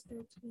to verse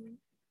 13?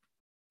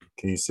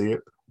 Can you see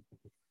it?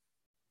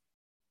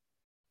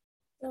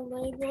 The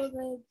label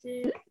that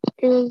did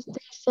Is they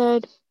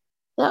said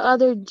the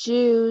other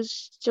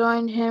Jews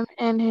joined him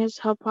in his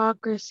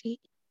hypocrisy.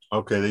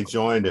 Okay, they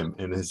joined him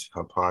in his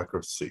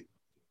hypocrisy.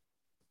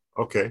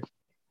 Okay.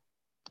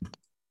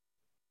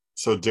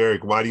 So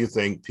Derrick, why do you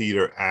think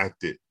Peter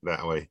acted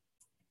that way?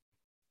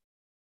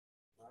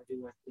 Why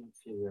do I think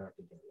Peter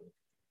acted that way?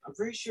 I'm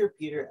pretty sure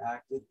Peter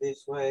acted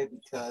this way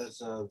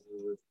because of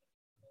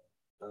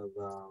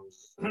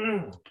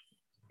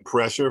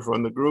Pressure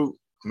from the group,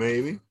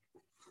 maybe?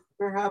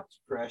 perhaps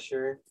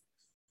pressure,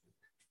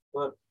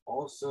 but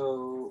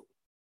also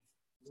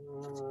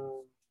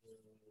no,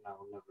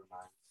 never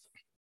mind.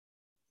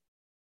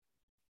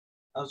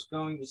 I was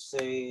going to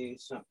say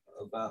something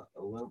about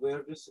a little bit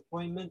of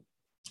disappointment.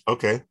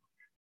 Okay.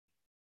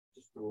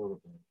 Just a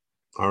little bit.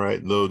 All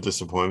right, little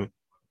disappointment.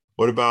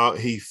 What about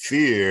he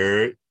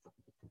feared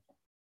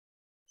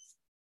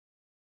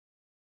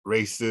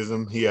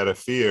racism? He had a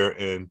fear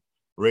and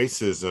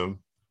racism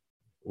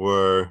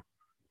were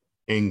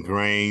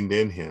ingrained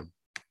in him.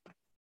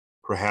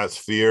 Perhaps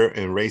fear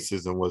and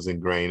racism was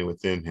ingrained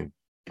within him.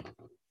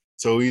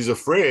 So he's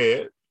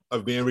afraid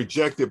of being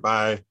rejected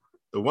by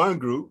the one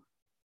group,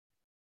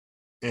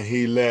 and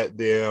he let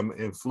them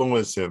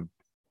influence him.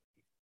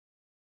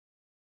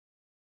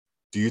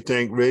 Do you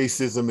think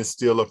racism is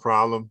still a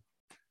problem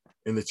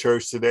in the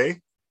church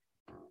today?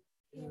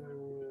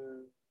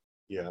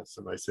 Yeah,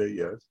 somebody say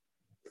yes.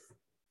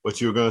 What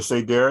you were going to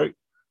say, Derrick?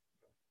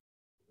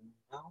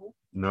 No.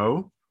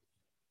 No?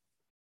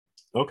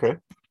 Okay.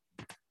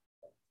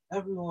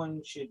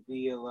 Everyone should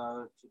be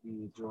allowed to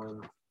be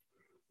joined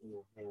in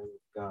the hand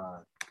of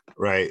God.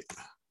 Right.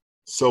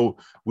 So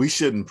we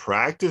shouldn't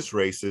practice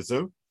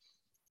racism,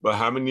 but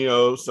how many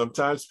know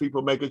sometimes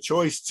people make a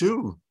choice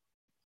to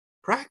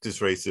practice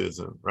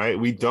racism, right?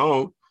 We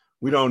don't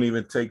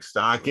even take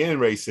stock in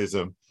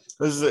racism.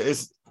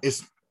 It's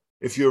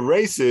if you're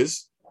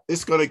racist,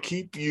 it's going to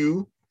keep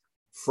you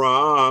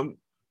from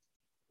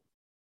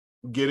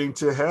getting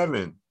to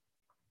heaven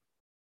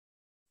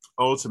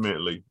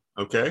ultimately.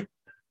 Okay.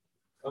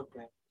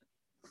 Okay.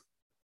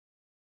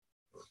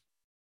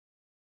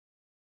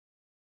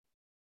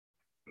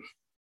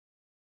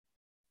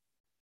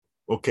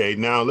 Okay,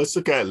 now let's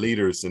look at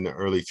leaders in the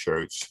early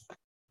church,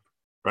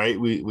 right?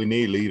 We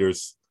need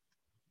leaders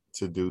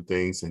to do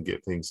things and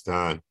get things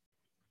done.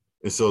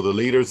 And so the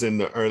leaders in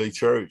the early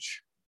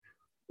church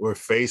were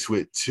faced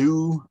with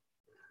two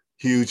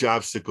huge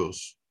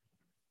obstacles,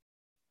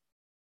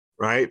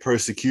 right?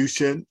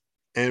 Persecution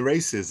and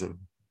racism.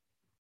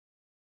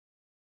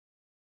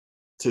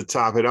 To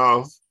top it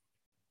off,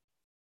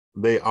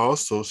 they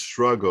also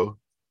struggle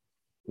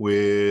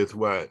with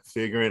what?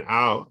 Figuring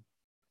out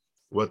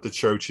what the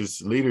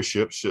church's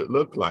leadership should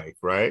look like,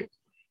 right?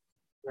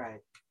 Right.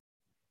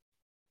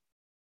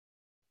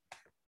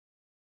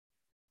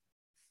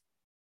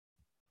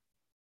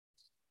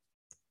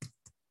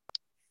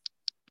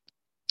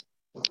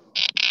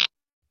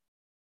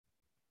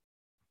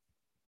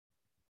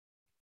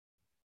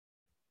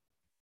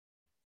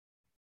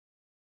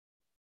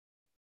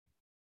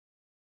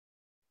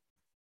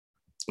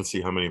 Let's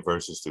see, how many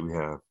verses do we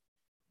have?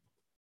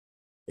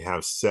 We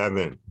have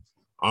 7.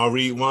 I'll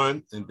read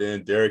 1, and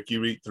then Derrick,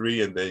 you read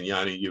 3, and then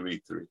Yanni, you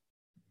read 3.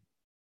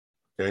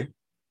 Okay?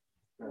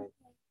 Right.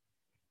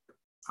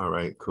 All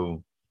right,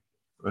 cool.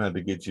 I had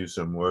to get you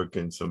some work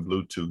and some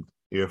Bluetooth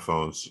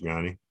earphones,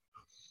 Yanni.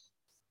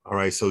 All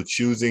right, so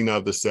choosing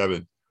of the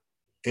 7.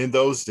 In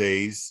those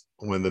days,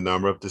 when the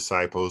number of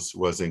disciples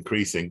was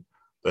increasing,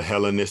 the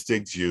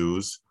Hellenistic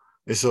Jews,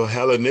 and so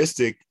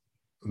Hellenistic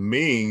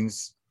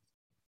means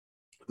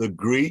the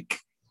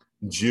Greek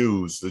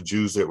Jews, the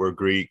Jews that were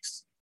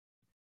Greeks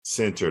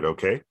centered,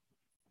 okay?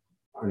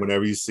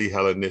 Whenever you see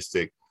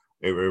Hellenistic,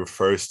 it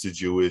refers to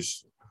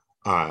Jewish,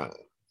 it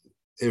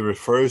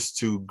refers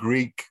to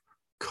Greek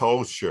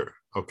culture,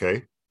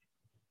 okay?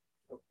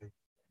 Okay.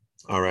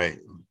 All right.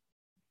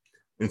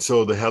 And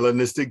so the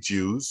Hellenistic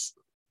Jews,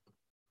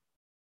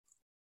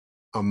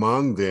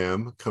 among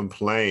them,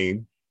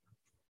 complain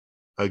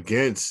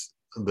against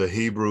the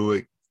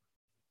Hebrewic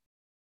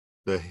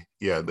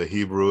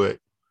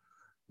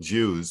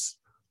Jews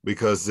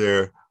because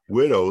their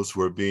widows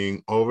were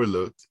being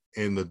overlooked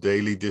in the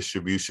daily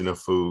distribution of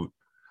food.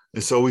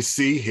 And so we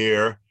see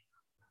here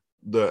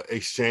the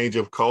exchange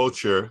of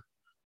culture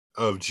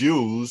of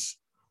Jews,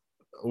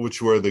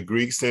 which were the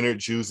Greek-centered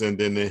Jews, and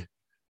then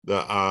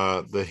the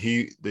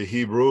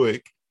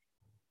Hebrewic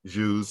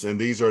Jews,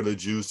 and these are the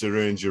Jews that are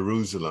in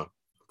Jerusalem,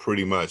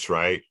 pretty much,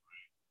 right?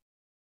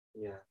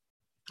 Yeah.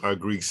 Are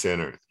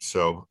Greek-centered.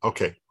 So,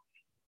 okay.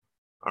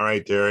 All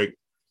right, Derrick.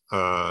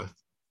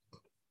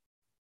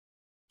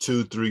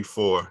 2, 3,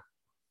 4.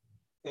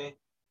 Okay.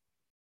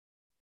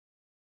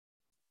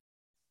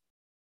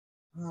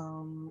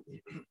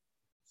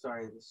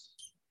 Sorry, this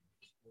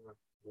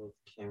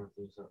camera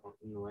things are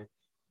in the way.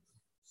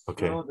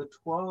 Okay. So the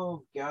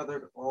 12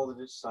 gathered all the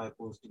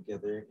disciples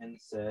together and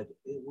said,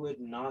 "It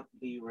would not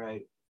be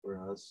right for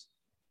us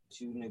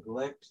to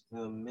neglect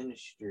the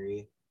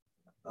ministry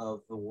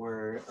of the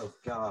word of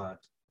God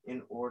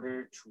in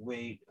order to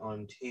wait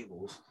on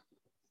tables."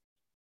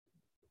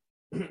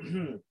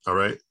 All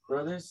right.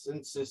 Brothers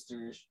and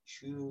sisters,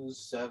 choose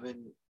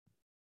 7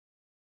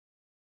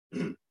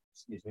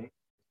 excuse me,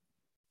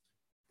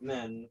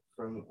 men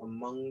from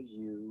among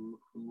you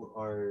who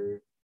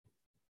are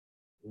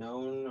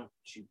known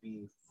to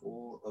be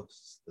full of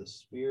the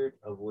spirit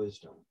of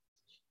wisdom.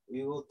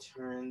 We will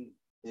turn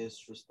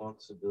this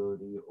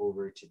responsibility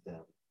over to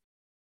them,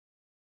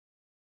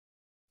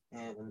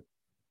 and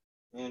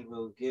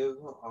will give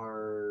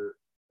our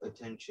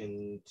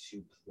attention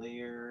to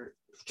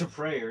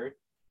prayer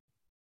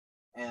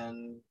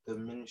and the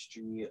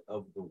ministry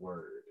of the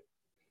word.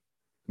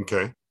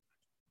 Okay.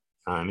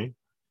 Honey.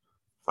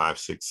 5,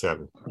 6,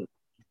 7.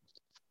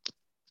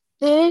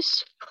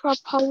 This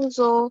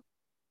proposal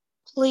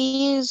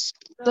pleased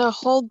the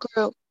whole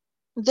group.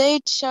 They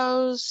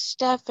chose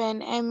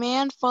Stephen, a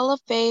man full of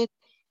faith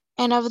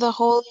and of the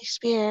Holy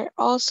Spirit.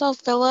 Also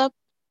Philip,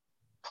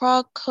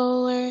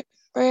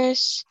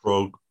 Prochorus,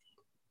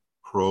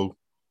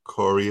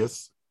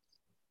 Prochorus,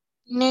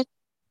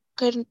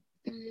 Nicanor,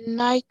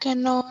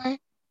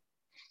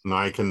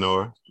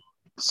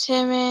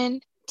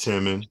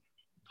 Timon,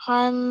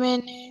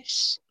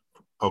 Parmenas,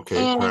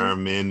 okay,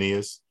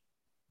 Parmenius,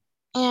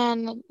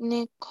 and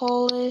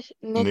Nicholas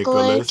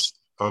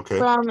okay,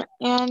 from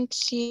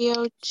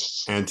Antioch,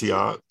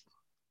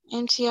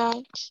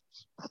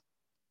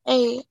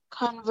 a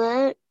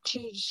convert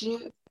to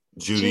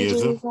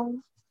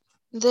Judaism.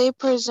 They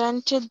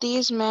presented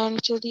these men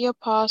to the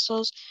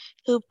apostles,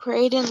 who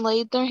prayed and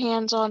laid their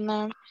hands on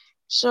them.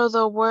 So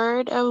the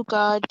word of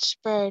God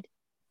spread.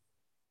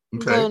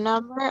 Okay. The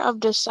number of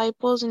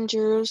disciples in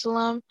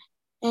Jerusalem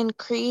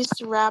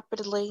increased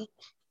rapidly,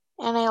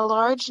 and a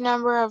large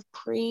number of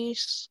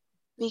priests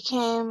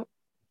became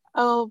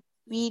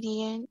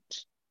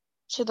obedient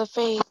to the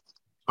faith.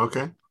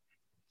 Okay.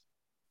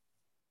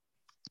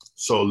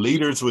 So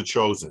leaders were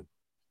chosen,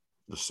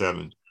 the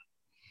 7.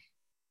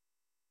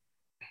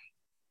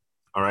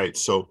 All right.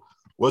 So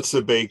what's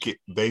the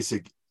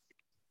basic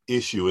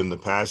issue in the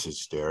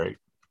passage, Derrick?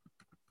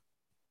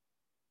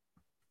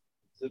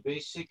 The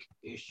basic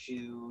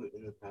issue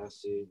in the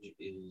passage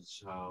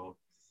is how,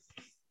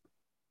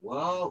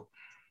 well,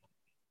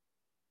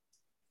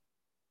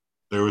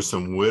 there were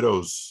some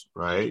widows,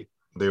 right?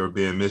 They were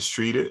being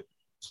mistreated.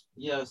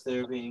 Yes,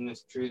 they were being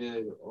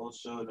mistreated.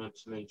 Also, not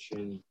to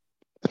mention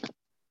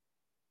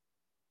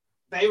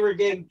They were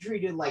getting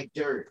treated like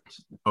dirt.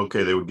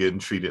 Okay, they were getting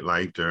treated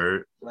like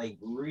dirt. Like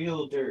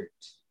real dirt.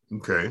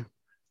 Okay.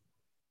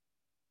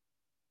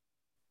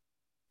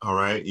 All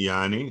right,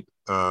 Yanni.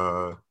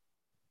 How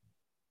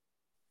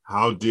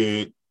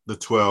did the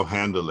 12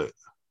 handle it?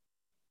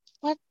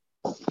 What?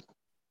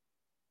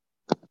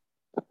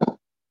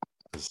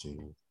 Let's see.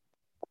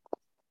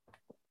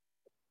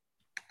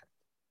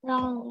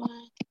 Wrong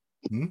one.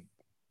 Hmm?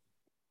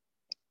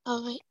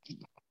 Oh, wait.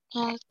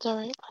 Yeah, that's the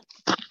right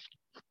one.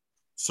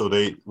 So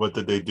what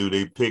did they do?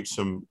 They picked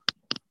some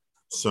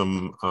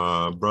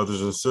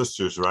brothers and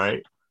sisters,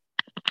 right?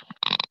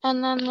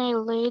 And then they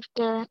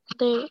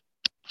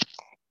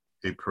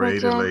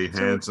prayed and laid presented,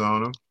 hands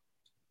on them.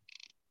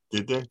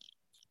 Did they?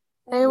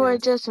 they were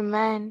just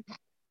men.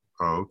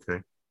 Oh,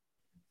 okay.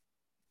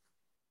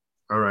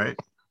 All right.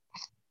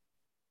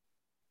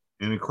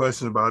 Any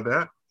questions about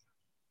that?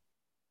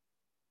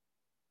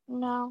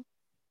 No.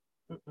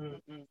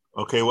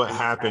 Okay, what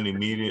happened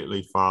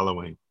immediately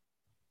following,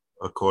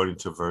 according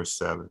to verse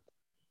 7?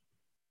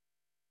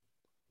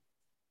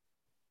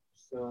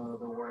 So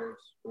the word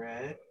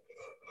spread.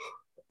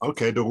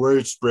 Okay, the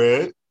word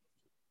spread.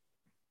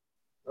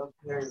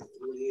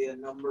 Apparently a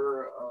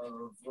number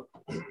of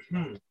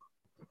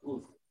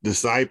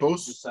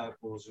Disciples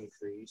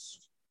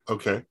increased.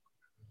 Okay.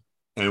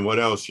 And what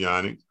else,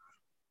 Yanni?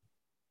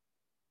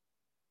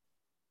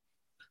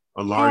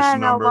 A large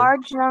number. A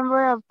large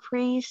number of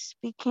priests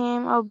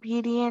became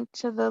obedient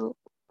to the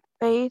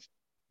faith.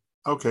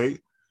 Okay.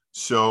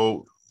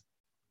 So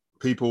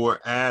people were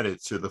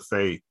added to the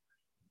faith.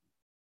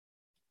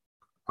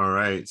 All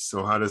right.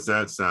 So how does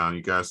that sound?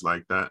 You guys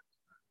like that?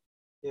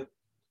 Yep.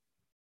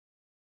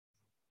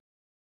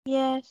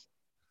 Yes.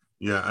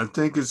 Yeah, I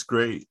think it's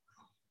great.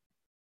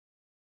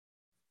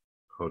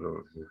 Hold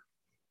on here.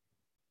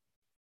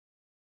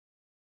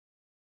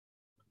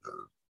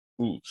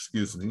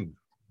 Excuse me.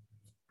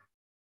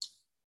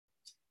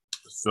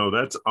 So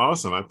that's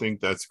awesome. I think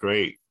that's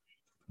great.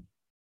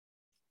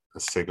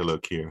 Let's take a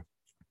look here.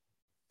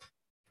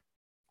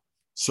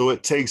 So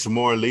it takes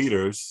more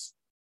leaders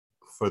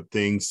for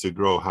things to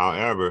grow.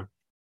 However,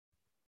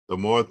 the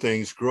more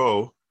things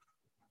grow,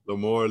 the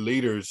more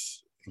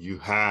leaders you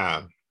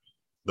have,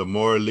 the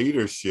more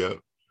leadership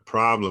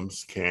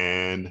problems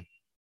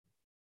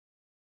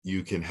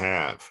you can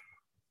have.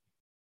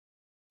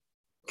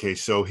 Okay,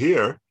 so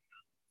here,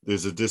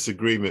 there's a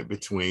disagreement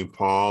between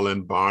Paul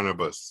and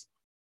Barnabas.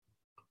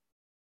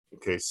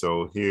 Okay,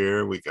 so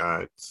here we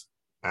got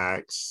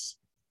Acts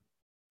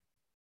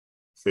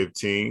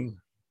 15,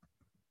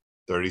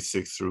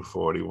 36 through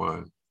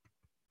 41.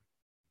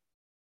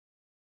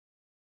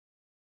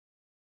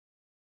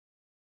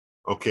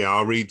 Okay,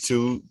 I'll read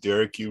 2.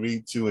 Derrick, you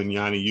read 2, and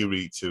Yanni, you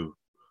read 2.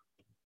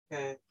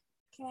 Okay.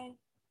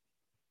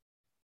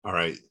 All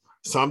right.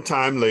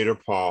 Sometime later,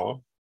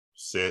 Paul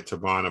said to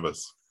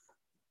Barnabas,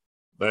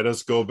 "Let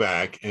us go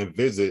back and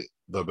visit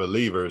the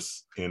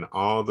believers in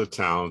all the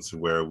towns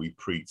where we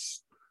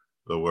preach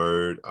the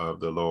word of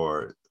the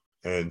Lord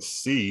and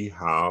see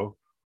how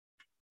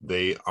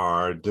they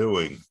are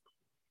doing."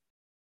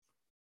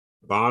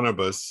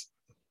 Barnabas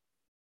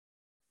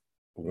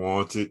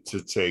wanted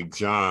to take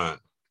John,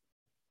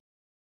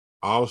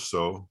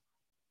 also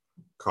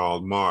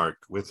called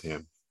Mark, with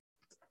him.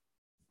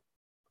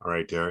 All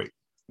right, Derrick.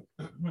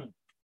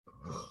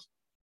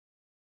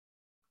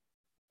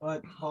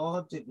 But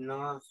Paul did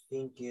not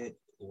think it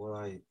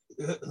was.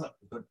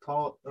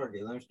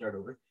 Okay, let me start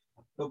over.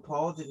 But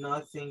Paul did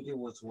not think it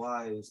was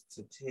wise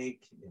to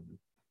take him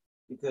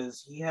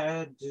because he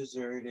had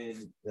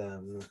deserted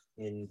them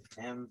in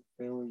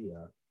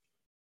Pamphylia.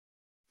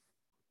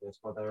 Did I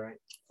spell that right?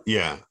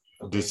 Yeah,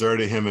 okay.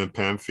 Deserted him in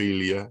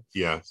Pamphylia,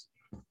 yes.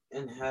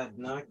 And had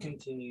not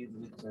continued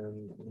with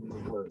them in the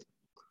work.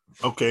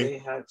 Okay.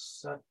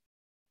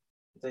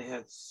 They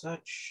had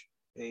such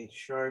a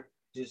sharp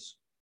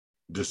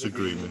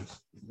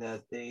disagreement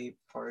that they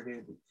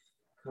parted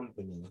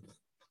company.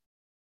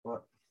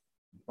 But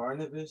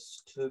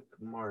Barnabas took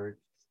Mark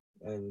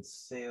and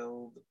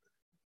sailed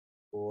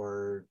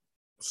for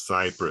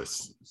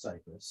Cyprus.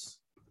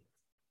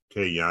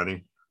 Okay,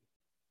 Yanni.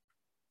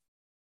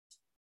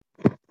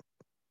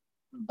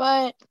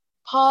 But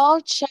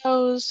Paul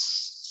chose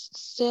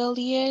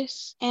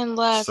Silas and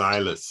left.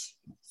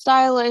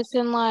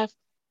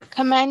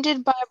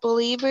 Commended by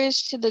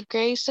believers to the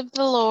grace of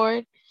the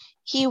Lord,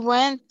 he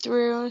went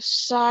through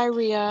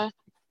Syria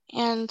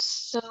and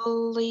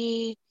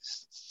Cilicia.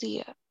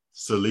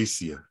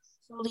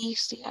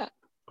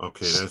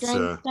 Okay, that's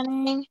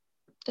strengthening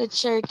the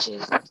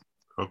churches.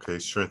 Okay,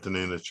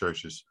 strengthening the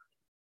churches.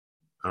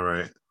 All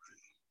right.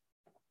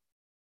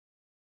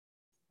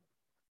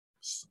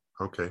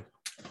 Okay.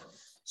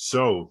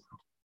 So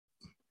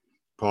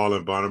Paul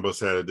and Barnabas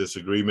had a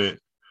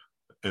disagreement,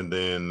 and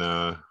then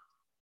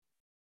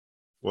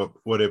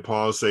what did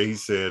Paul say? He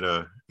said,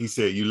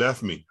 "You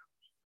left me,"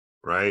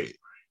 right?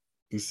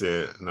 He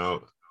said,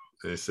 "No."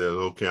 And he said,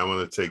 "Okay, I'm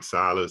going to take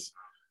Silas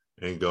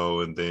and go,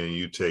 and then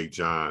you take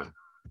John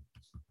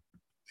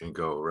and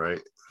go,"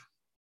 right?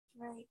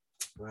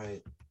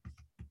 Right.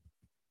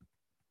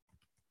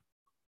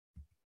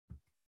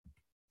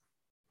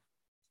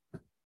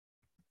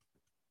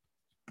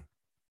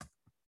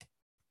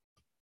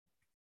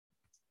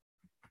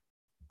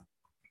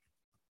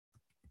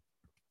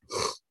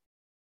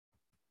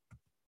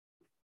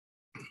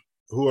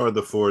 who are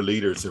the four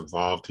leaders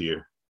involved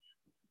here?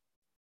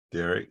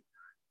 Derrick?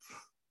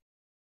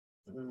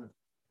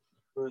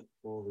 Put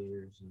four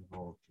leaders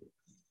involved here.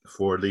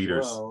 Four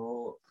leaders.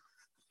 Well,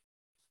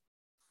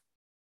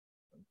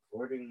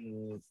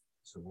 according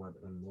to what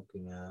I'm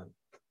looking at,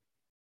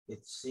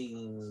 it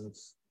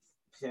seems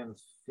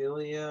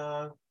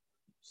Pamphylia.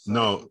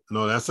 No,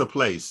 that's a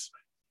place.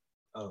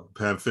 Oh.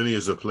 Pamphylia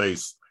is a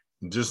place.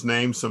 Just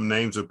name some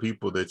names of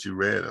people that you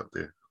read up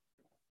there.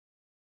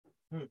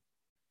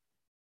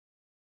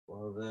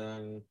 Well,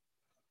 then.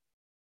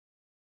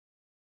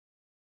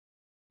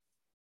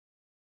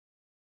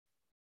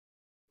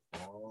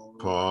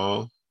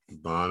 Paul,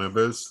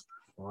 Barnabas.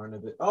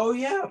 Oh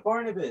yeah,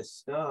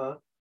 Barnabas. Duh.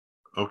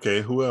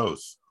 Okay, who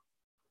else?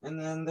 And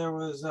then there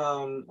was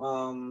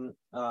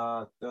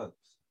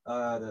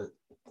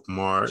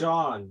Mark.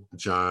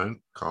 John.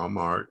 Call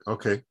Mark.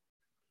 Okay.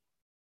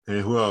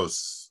 And who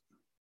else?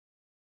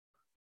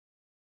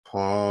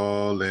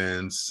 Paul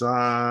and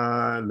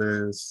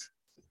Silas.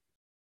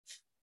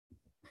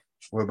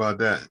 What about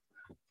that?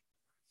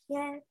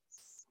 Yes.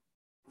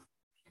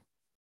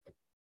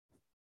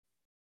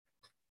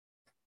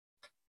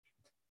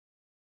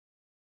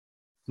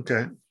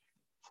 Okay.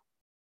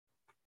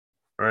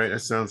 All right,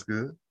 that sounds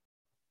good.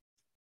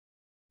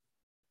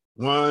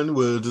 One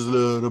was this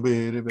little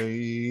bitty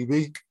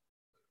baby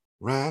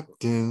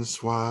wrapped in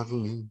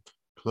swaddling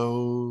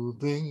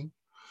clothing.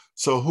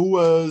 So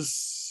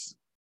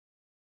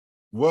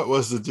what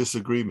was the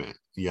disagreement,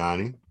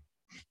 Yanni?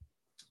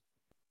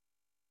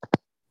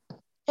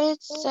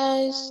 It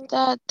says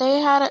that they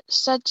had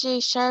such a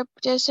sharp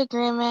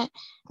disagreement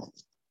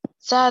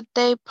that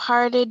they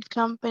parted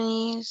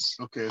companies.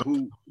 Okay,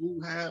 who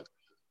had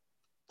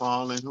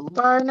Paul and who?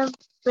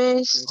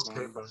 Barnabas.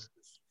 Okay,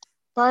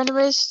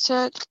 Barnabas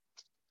took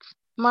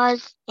Mark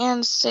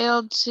and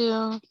sailed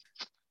to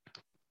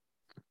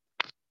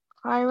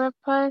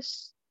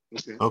Cyprus.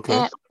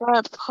 Okay.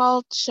 But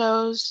Paul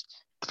chose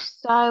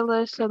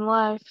Silas and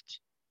left.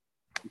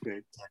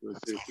 Okay.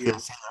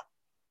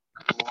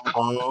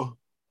 Paul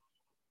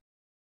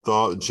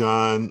thought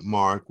John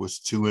Mark was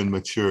too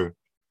immature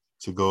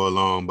to go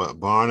along, but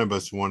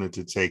Barnabas wanted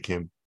to take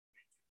him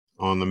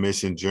on the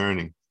mission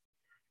journey.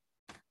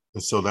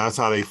 And so that's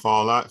how they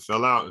fell out.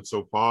 And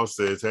so Paul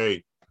says,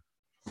 hey,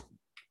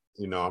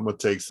 I'm going to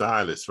take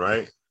Silas,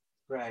 right?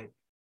 Right.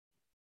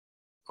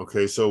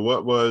 Okay, so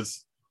what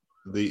was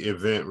the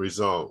event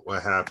result?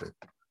 What happened?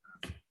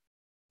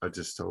 I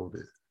just told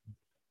it.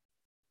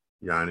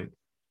 Yanni?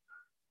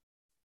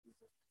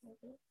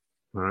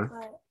 Huh?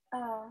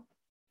 But,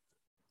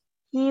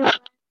 He went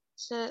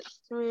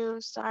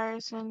through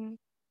Cyrus and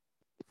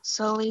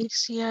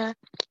Cilicia,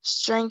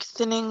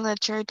 strengthening the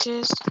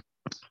churches.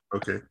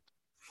 Okay.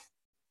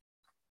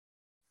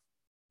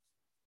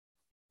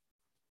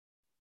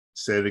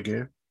 Say it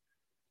again.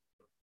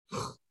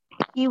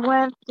 He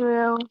went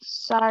through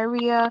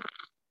Syria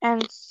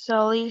and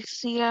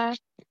Cilicia,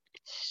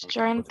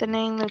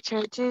 strengthening the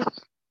churches.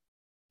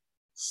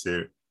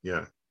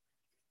 Yeah.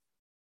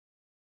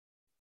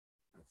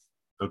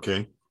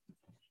 Okay.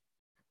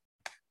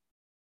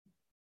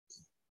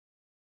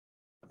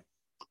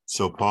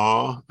 So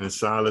Paul and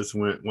Silas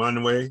went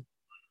one way.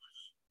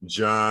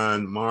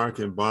 John, Mark,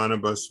 and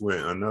Barnabas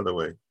went another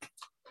way.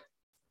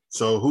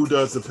 So who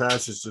does the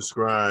passage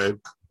describe?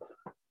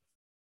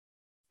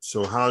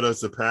 So how does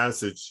the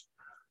passage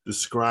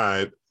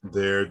describe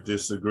their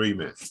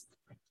disagreement?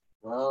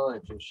 Well,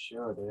 it just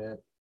showed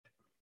it.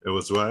 It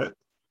was what?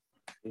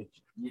 You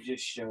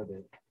just showed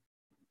it.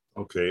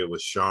 Okay, it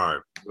was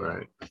sharp,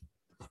 right?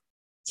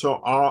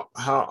 So how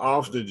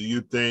often do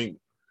you think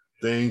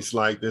things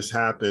like this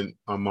happen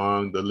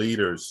among the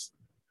leaders?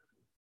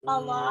 a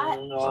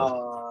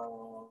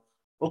lot.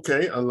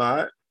 Okay, a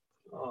lot.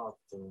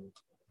 Often.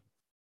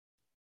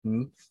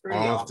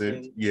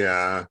 Often,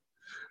 yeah.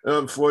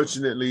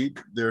 Unfortunately,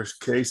 there's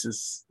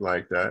cases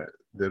like that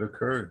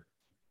occur.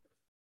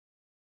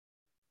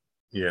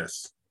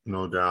 Yes,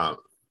 no doubt.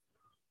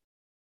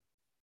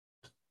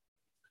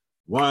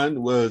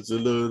 One was a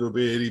little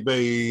bitty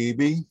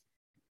baby.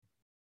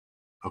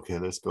 Okay,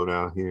 let's go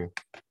down here.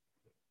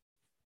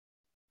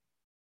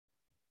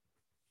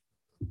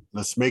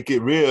 Let's make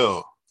it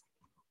real.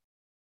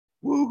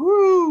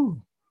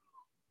 Woohoo!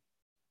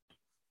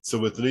 So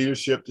with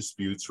leadership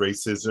disputes,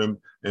 racism,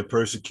 and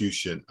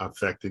persecution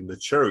affecting the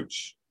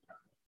church,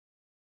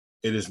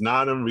 it is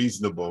not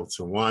unreasonable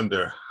to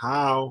wonder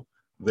how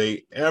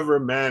they ever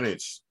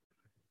managed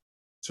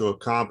to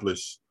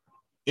accomplish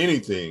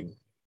anything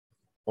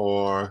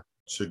or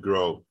to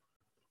grow.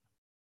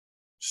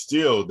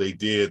 Still, they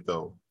did,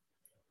 though,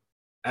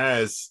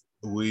 as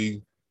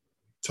we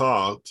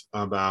talked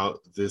about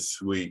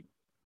this week.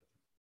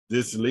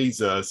 This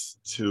leads us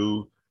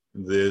to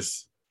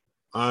this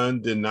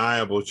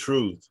undeniable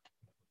truth.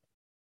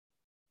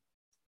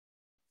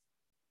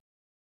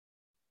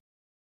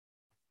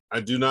 I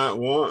do not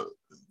want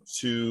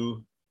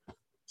to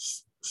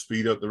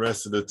speed up the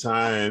rest of the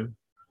time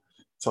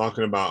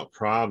talking about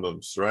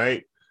problems,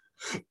 right?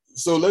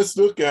 So let's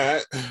look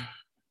at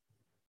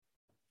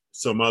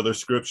some other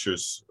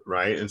scriptures,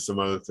 right? And some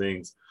other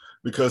things.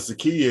 Because the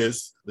key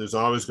is there's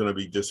always going to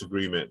be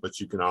disagreement, but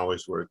you can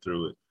always work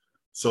through it.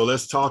 So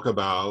let's talk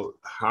about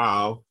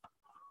how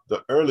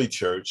the early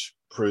church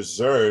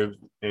preserved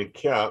and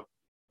kept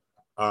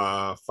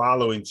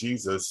following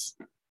Jesus,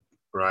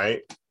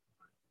 right?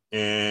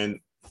 And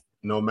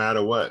no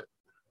matter what.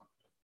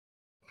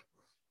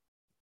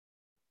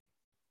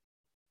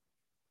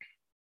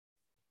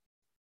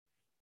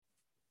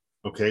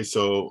 Okay,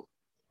 so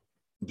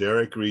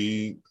Derrick,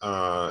 read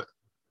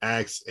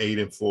Acts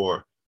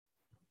 8:4.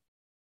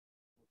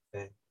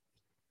 Okay.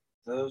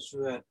 Those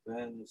who had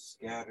been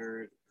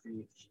scattered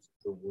preached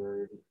the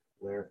word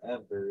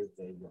wherever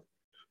they went.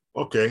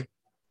 Okay,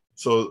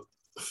 so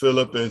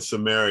Philip and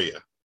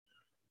Samaria.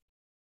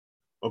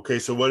 Okay,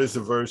 so what is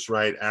the verse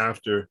right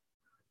after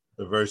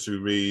the verse we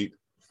read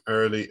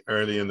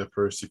early in the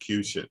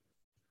persecution?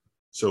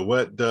 So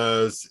what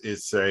does it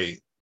say?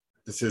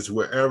 It says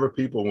wherever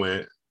people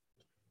went,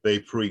 they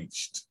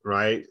preached,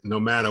 right? No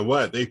matter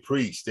what, they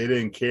preached. They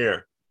didn't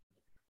care,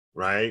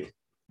 right?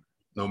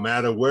 No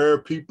matter where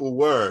people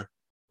were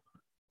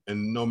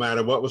and no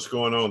matter what was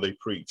going on, they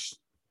preached.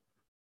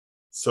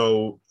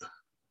 So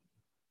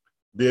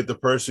did the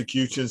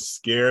persecution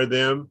scare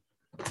them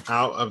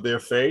out of their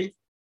faith,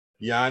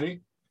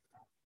 Yanni?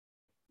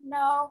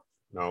 No.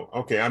 No.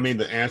 Okay, I mean,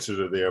 the answers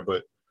are there,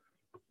 but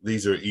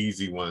these are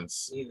easy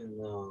ones. Even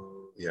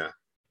though, Yeah.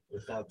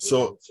 without the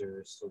So,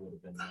 answer, still would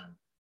have been that.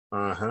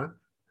 uh-huh.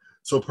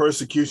 So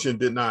persecution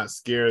did not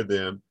scare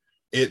them.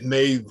 It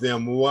made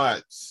them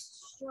what?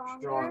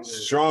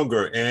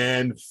 Stronger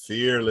and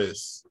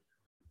fearless,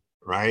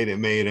 right? It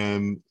made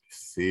them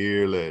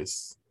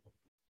fearless.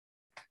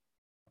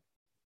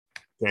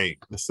 Okay,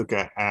 let's look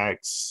at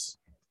Acts.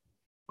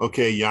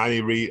 Okay,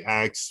 Yanni, read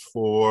Acts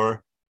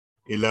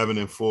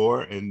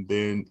 4:11-4, and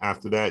then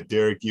after that,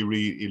 Derrick, you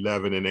read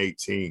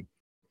 11-18.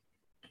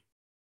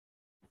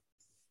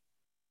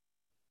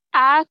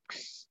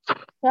 Acts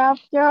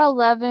chapter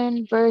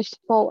 11, verse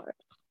 4.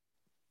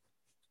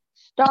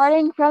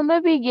 Starting from the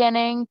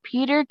beginning,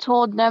 Peter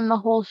told them the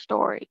whole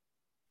story.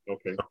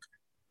 Okay.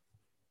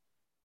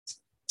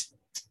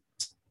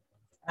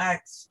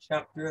 Acts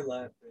chapter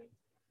 11,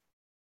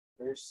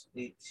 verse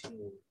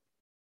 18.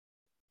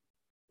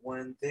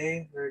 When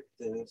they heard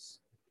this,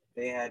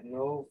 they had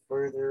no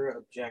further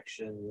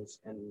objections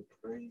and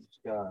praised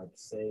God,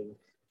 saying,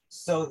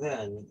 "So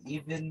then,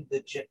 even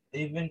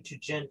to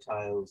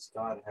Gentiles,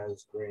 God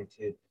has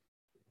granted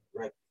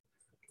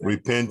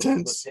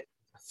Repentance.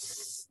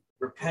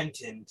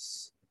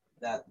 Repentance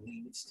that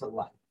leads to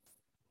life."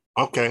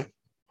 Okay.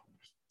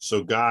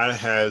 So God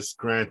has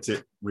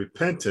granted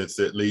repentance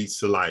that leads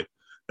to life.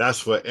 That's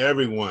for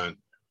everyone.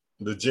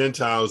 The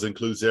Gentiles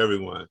includes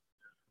everyone,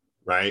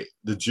 right?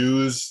 The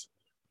Jews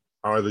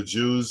are the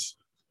Jews.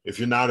 If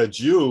you're not a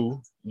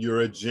Jew,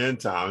 you're a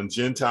Gentile, and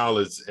Gentile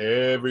is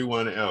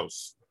everyone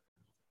else.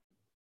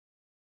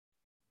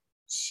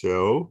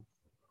 So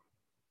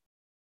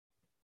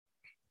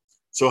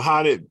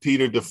how did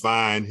Peter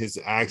define his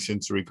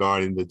actions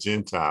regarding the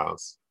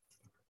Gentiles?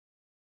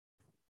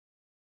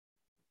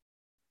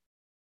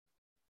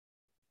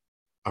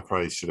 I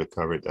probably should have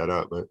covered that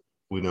up, but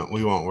we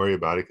won't worry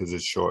about it because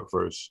it's short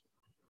verse.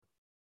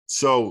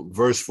 So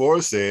verse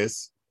 4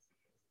 says,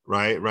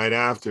 right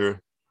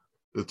after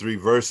the 3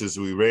 verses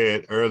we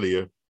read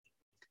earlier,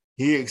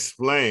 he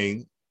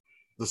explained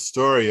the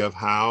story of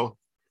how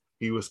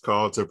he was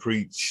called to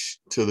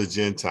preach to the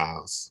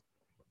Gentiles.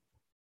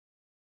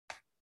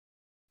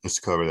 Let's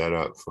cover that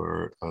up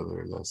for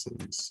other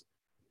lessons.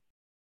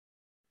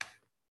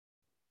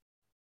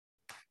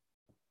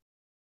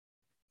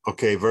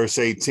 Okay, verse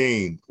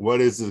 18.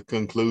 What is the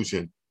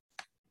conclusion?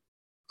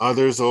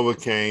 Others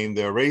overcame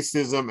their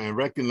racism and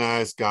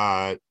recognized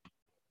that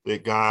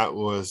God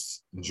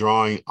was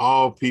drawing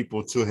all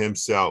people to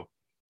himself,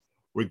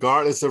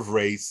 regardless of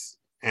race,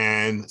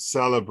 and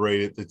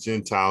celebrated the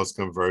Gentiles'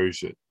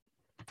 conversion,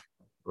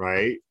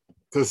 right?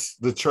 Because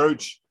the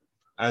church,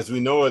 as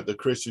we know it, the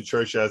Christian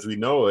church as we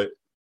know it,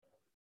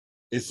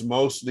 it's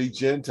mostly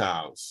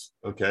Gentiles,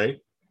 okay?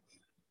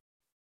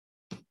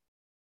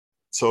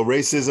 So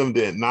racism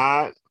did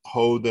not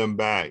hold them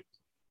back.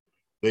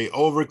 They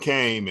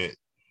overcame it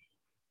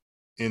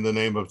in the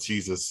name of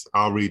Jesus.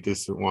 I'll read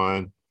this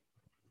one.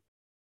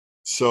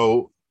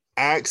 So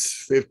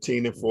Acts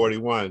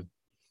 15:41,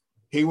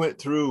 he went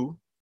through,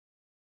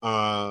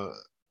 let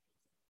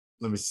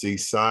me see,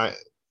 Syria,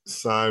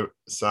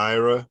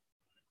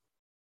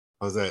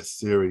 how's that?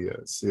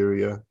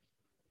 Syria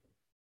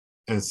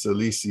and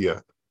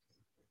Cilicia,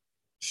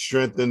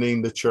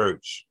 strengthening the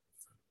church.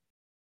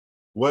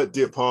 What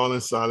did Paul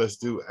and Silas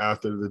do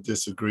after the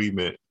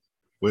disagreement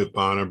with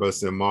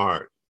Barnabas and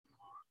Mark?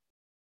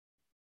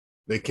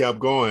 They kept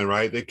going,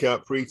 right? They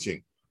kept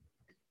preaching,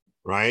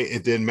 right?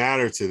 It didn't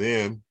matter to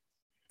them,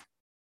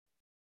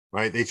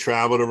 right? They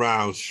traveled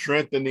around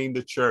strengthening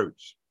the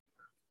church.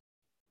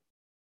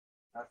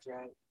 That's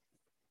right.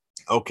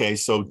 Okay,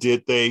 so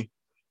did they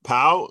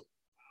pout,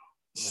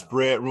 No.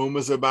 spread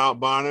rumors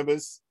about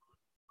Barnabas?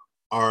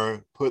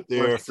 or put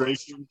their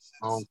faces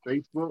on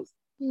Facebook?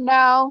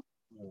 No.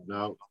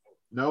 No.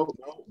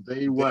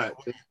 They what?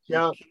 They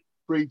kept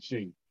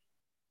preaching.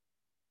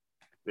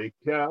 They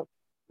kept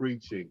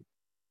preaching.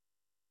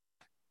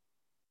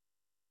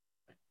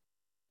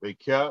 They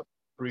kept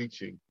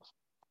preaching.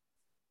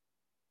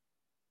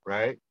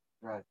 Right?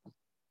 Right.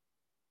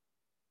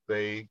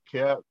 They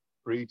kept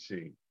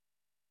preaching.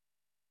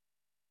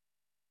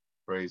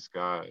 Praise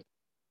God.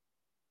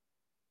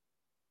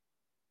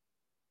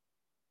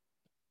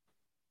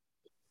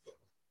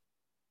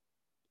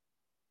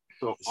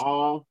 So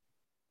all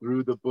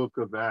through the book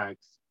of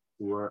Acts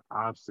were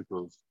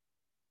obstacles.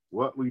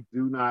 What we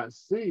do not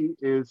see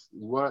is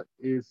what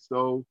is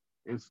so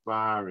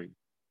inspiring.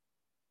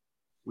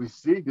 We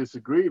see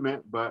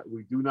disagreement, but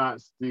we do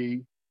not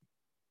see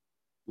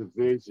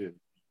division.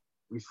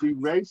 We see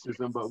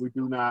racism,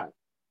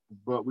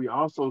 but we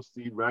also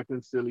see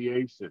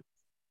reconciliation.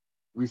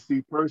 We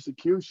see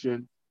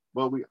persecution,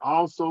 but we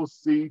also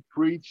see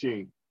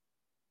preaching.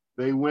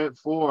 They went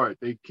forward.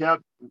 They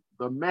kept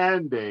the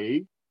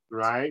mandate,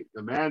 right?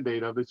 The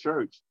mandate of the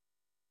church,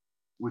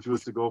 which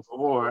was to go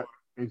forward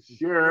and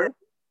share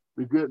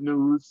the good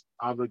news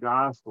of the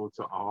gospel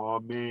to all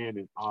men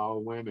and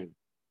all women.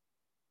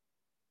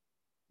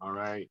 All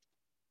right.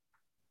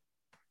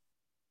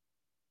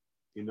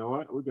 You know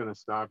what? We're going to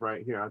stop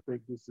right here. I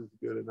think this is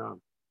good enough.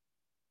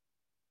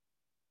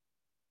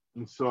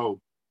 And so,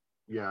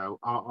 yeah,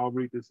 I'll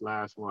read this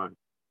last one,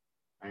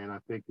 and I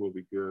think we'll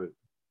be good.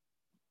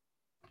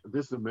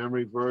 This is a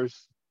memory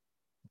verse.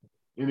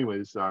 Anyway,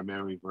 this is our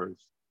memory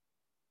verse.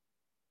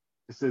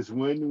 It says,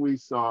 when we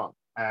saw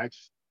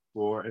Acts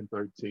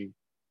 4:13,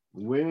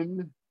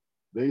 when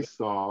they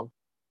saw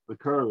the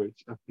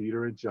courage of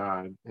Peter and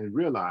John and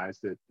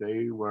realized that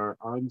they were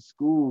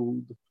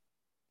unschooled,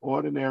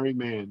 ordinary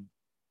men,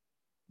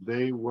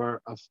 they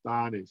were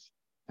astonished,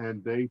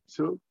 and they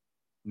took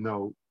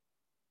note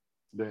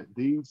that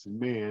these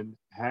men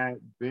had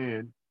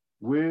been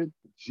with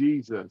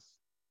Jesus.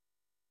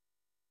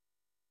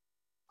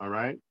 All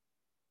right?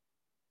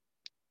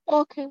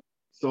 Okay.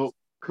 So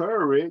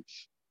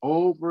courage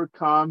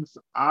overcomes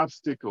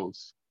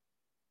obstacles,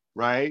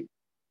 right?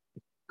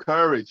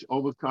 Courage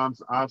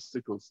overcomes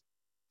obstacles.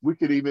 We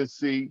could even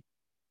see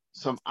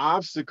some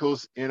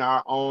obstacles in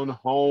our own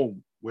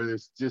home where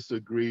there's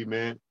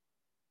disagreement,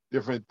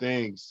 different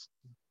things.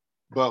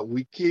 But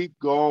we keep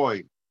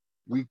going.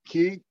 We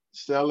keep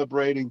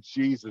celebrating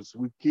Jesus.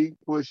 We keep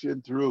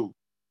pushing through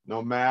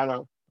no matter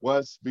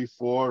what's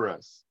before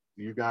us.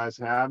 You guys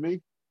have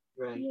me?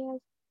 Right. Yes.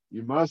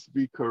 You must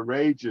be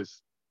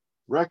courageous.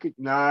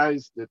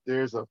 Recognize that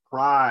there's a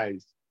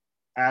prize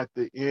at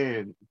the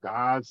end,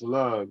 God's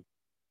love,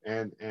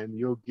 and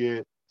you'll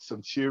get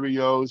some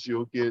Cheerios,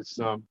 you'll get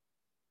some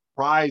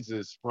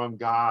prizes from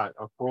God,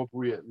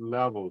 appropriate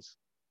levels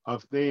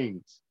of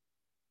things.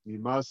 You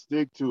must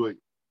stick to it.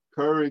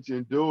 Courage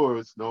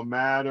endures no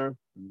matter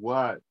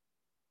what.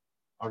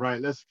 All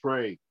right, let's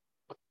pray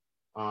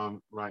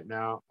right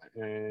now.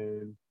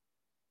 And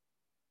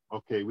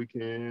okay, we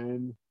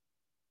can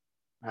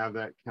have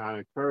that kind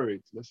of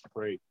courage. Let's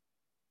pray.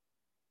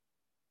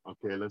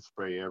 Okay, let's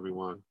pray,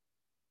 everyone.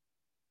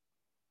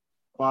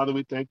 Father,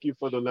 we thank you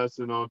for the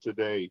lesson on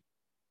today.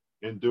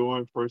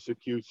 Enduring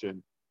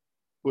persecution,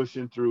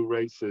 pushing through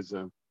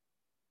racism,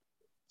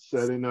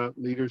 setting up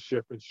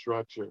leadership and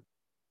structure.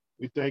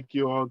 We thank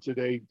you on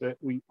today that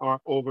we are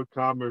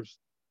overcomers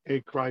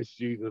in Christ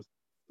Jesus,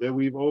 that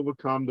we've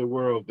overcome the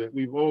world, that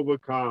we've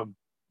overcome.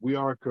 We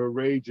are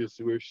courageous.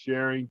 We're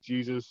sharing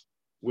Jesus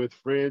with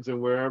friends,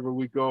 and wherever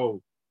we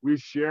go, we're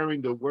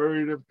sharing the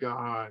word of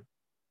God,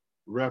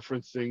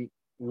 referencing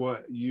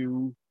what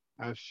you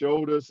have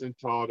showed us and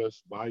taught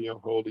us by your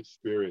Holy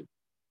Spirit.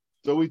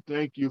 So we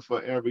thank you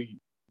for every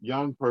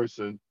young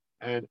person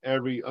and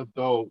every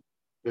adult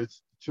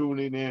that's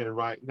tuning in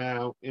right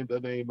now in the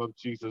name of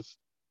Jesus.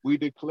 We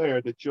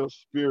declare that your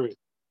spirit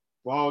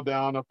fall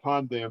down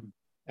upon them,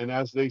 and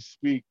as they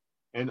speak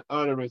in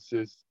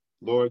utterances,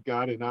 Lord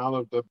God, and out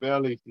of the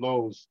belly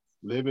flows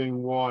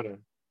living water.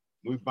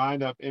 We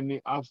bind up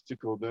any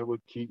obstacle that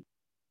would keep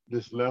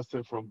this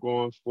lesson from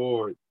going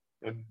forward,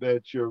 and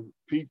that your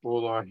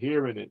people are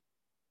hearing it.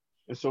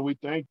 And so we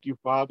thank you,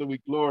 Father, we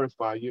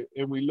glorify you,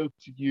 and we look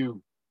to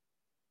you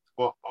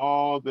for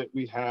all that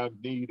we have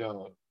need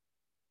of.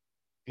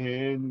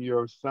 In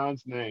your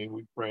Son's name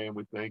we pray and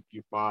we thank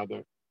you,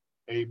 Father.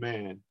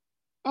 Amen.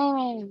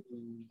 Amen.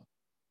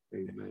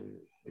 Amen.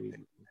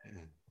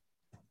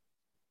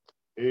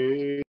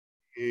 Amen.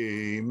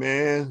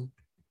 Amen.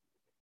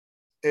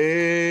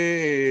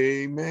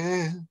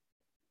 Amen.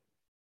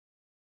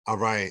 All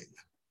right.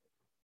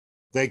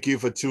 Thank you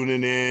for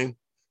tuning in.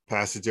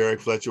 Pastor Derrick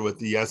Fletcher with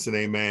the Yes and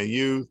Amen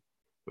Youth,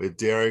 with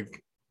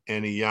Derrick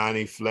and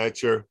Yanni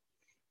Fletcher.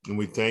 And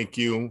we thank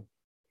you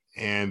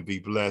and be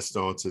blessed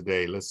on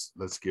today. Let's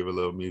give a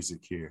little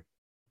music here.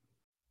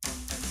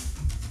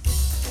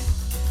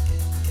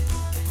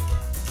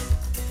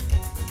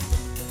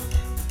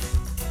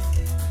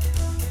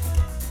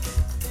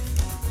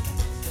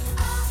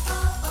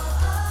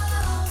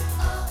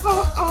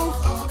 Oh,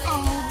 oh, oh,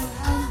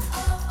 oh, oh.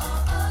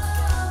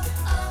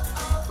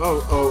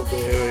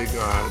 obey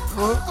God.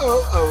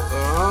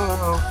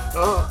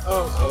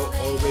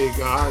 Obey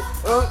God.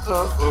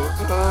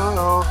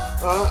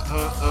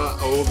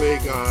 Obey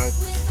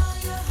God.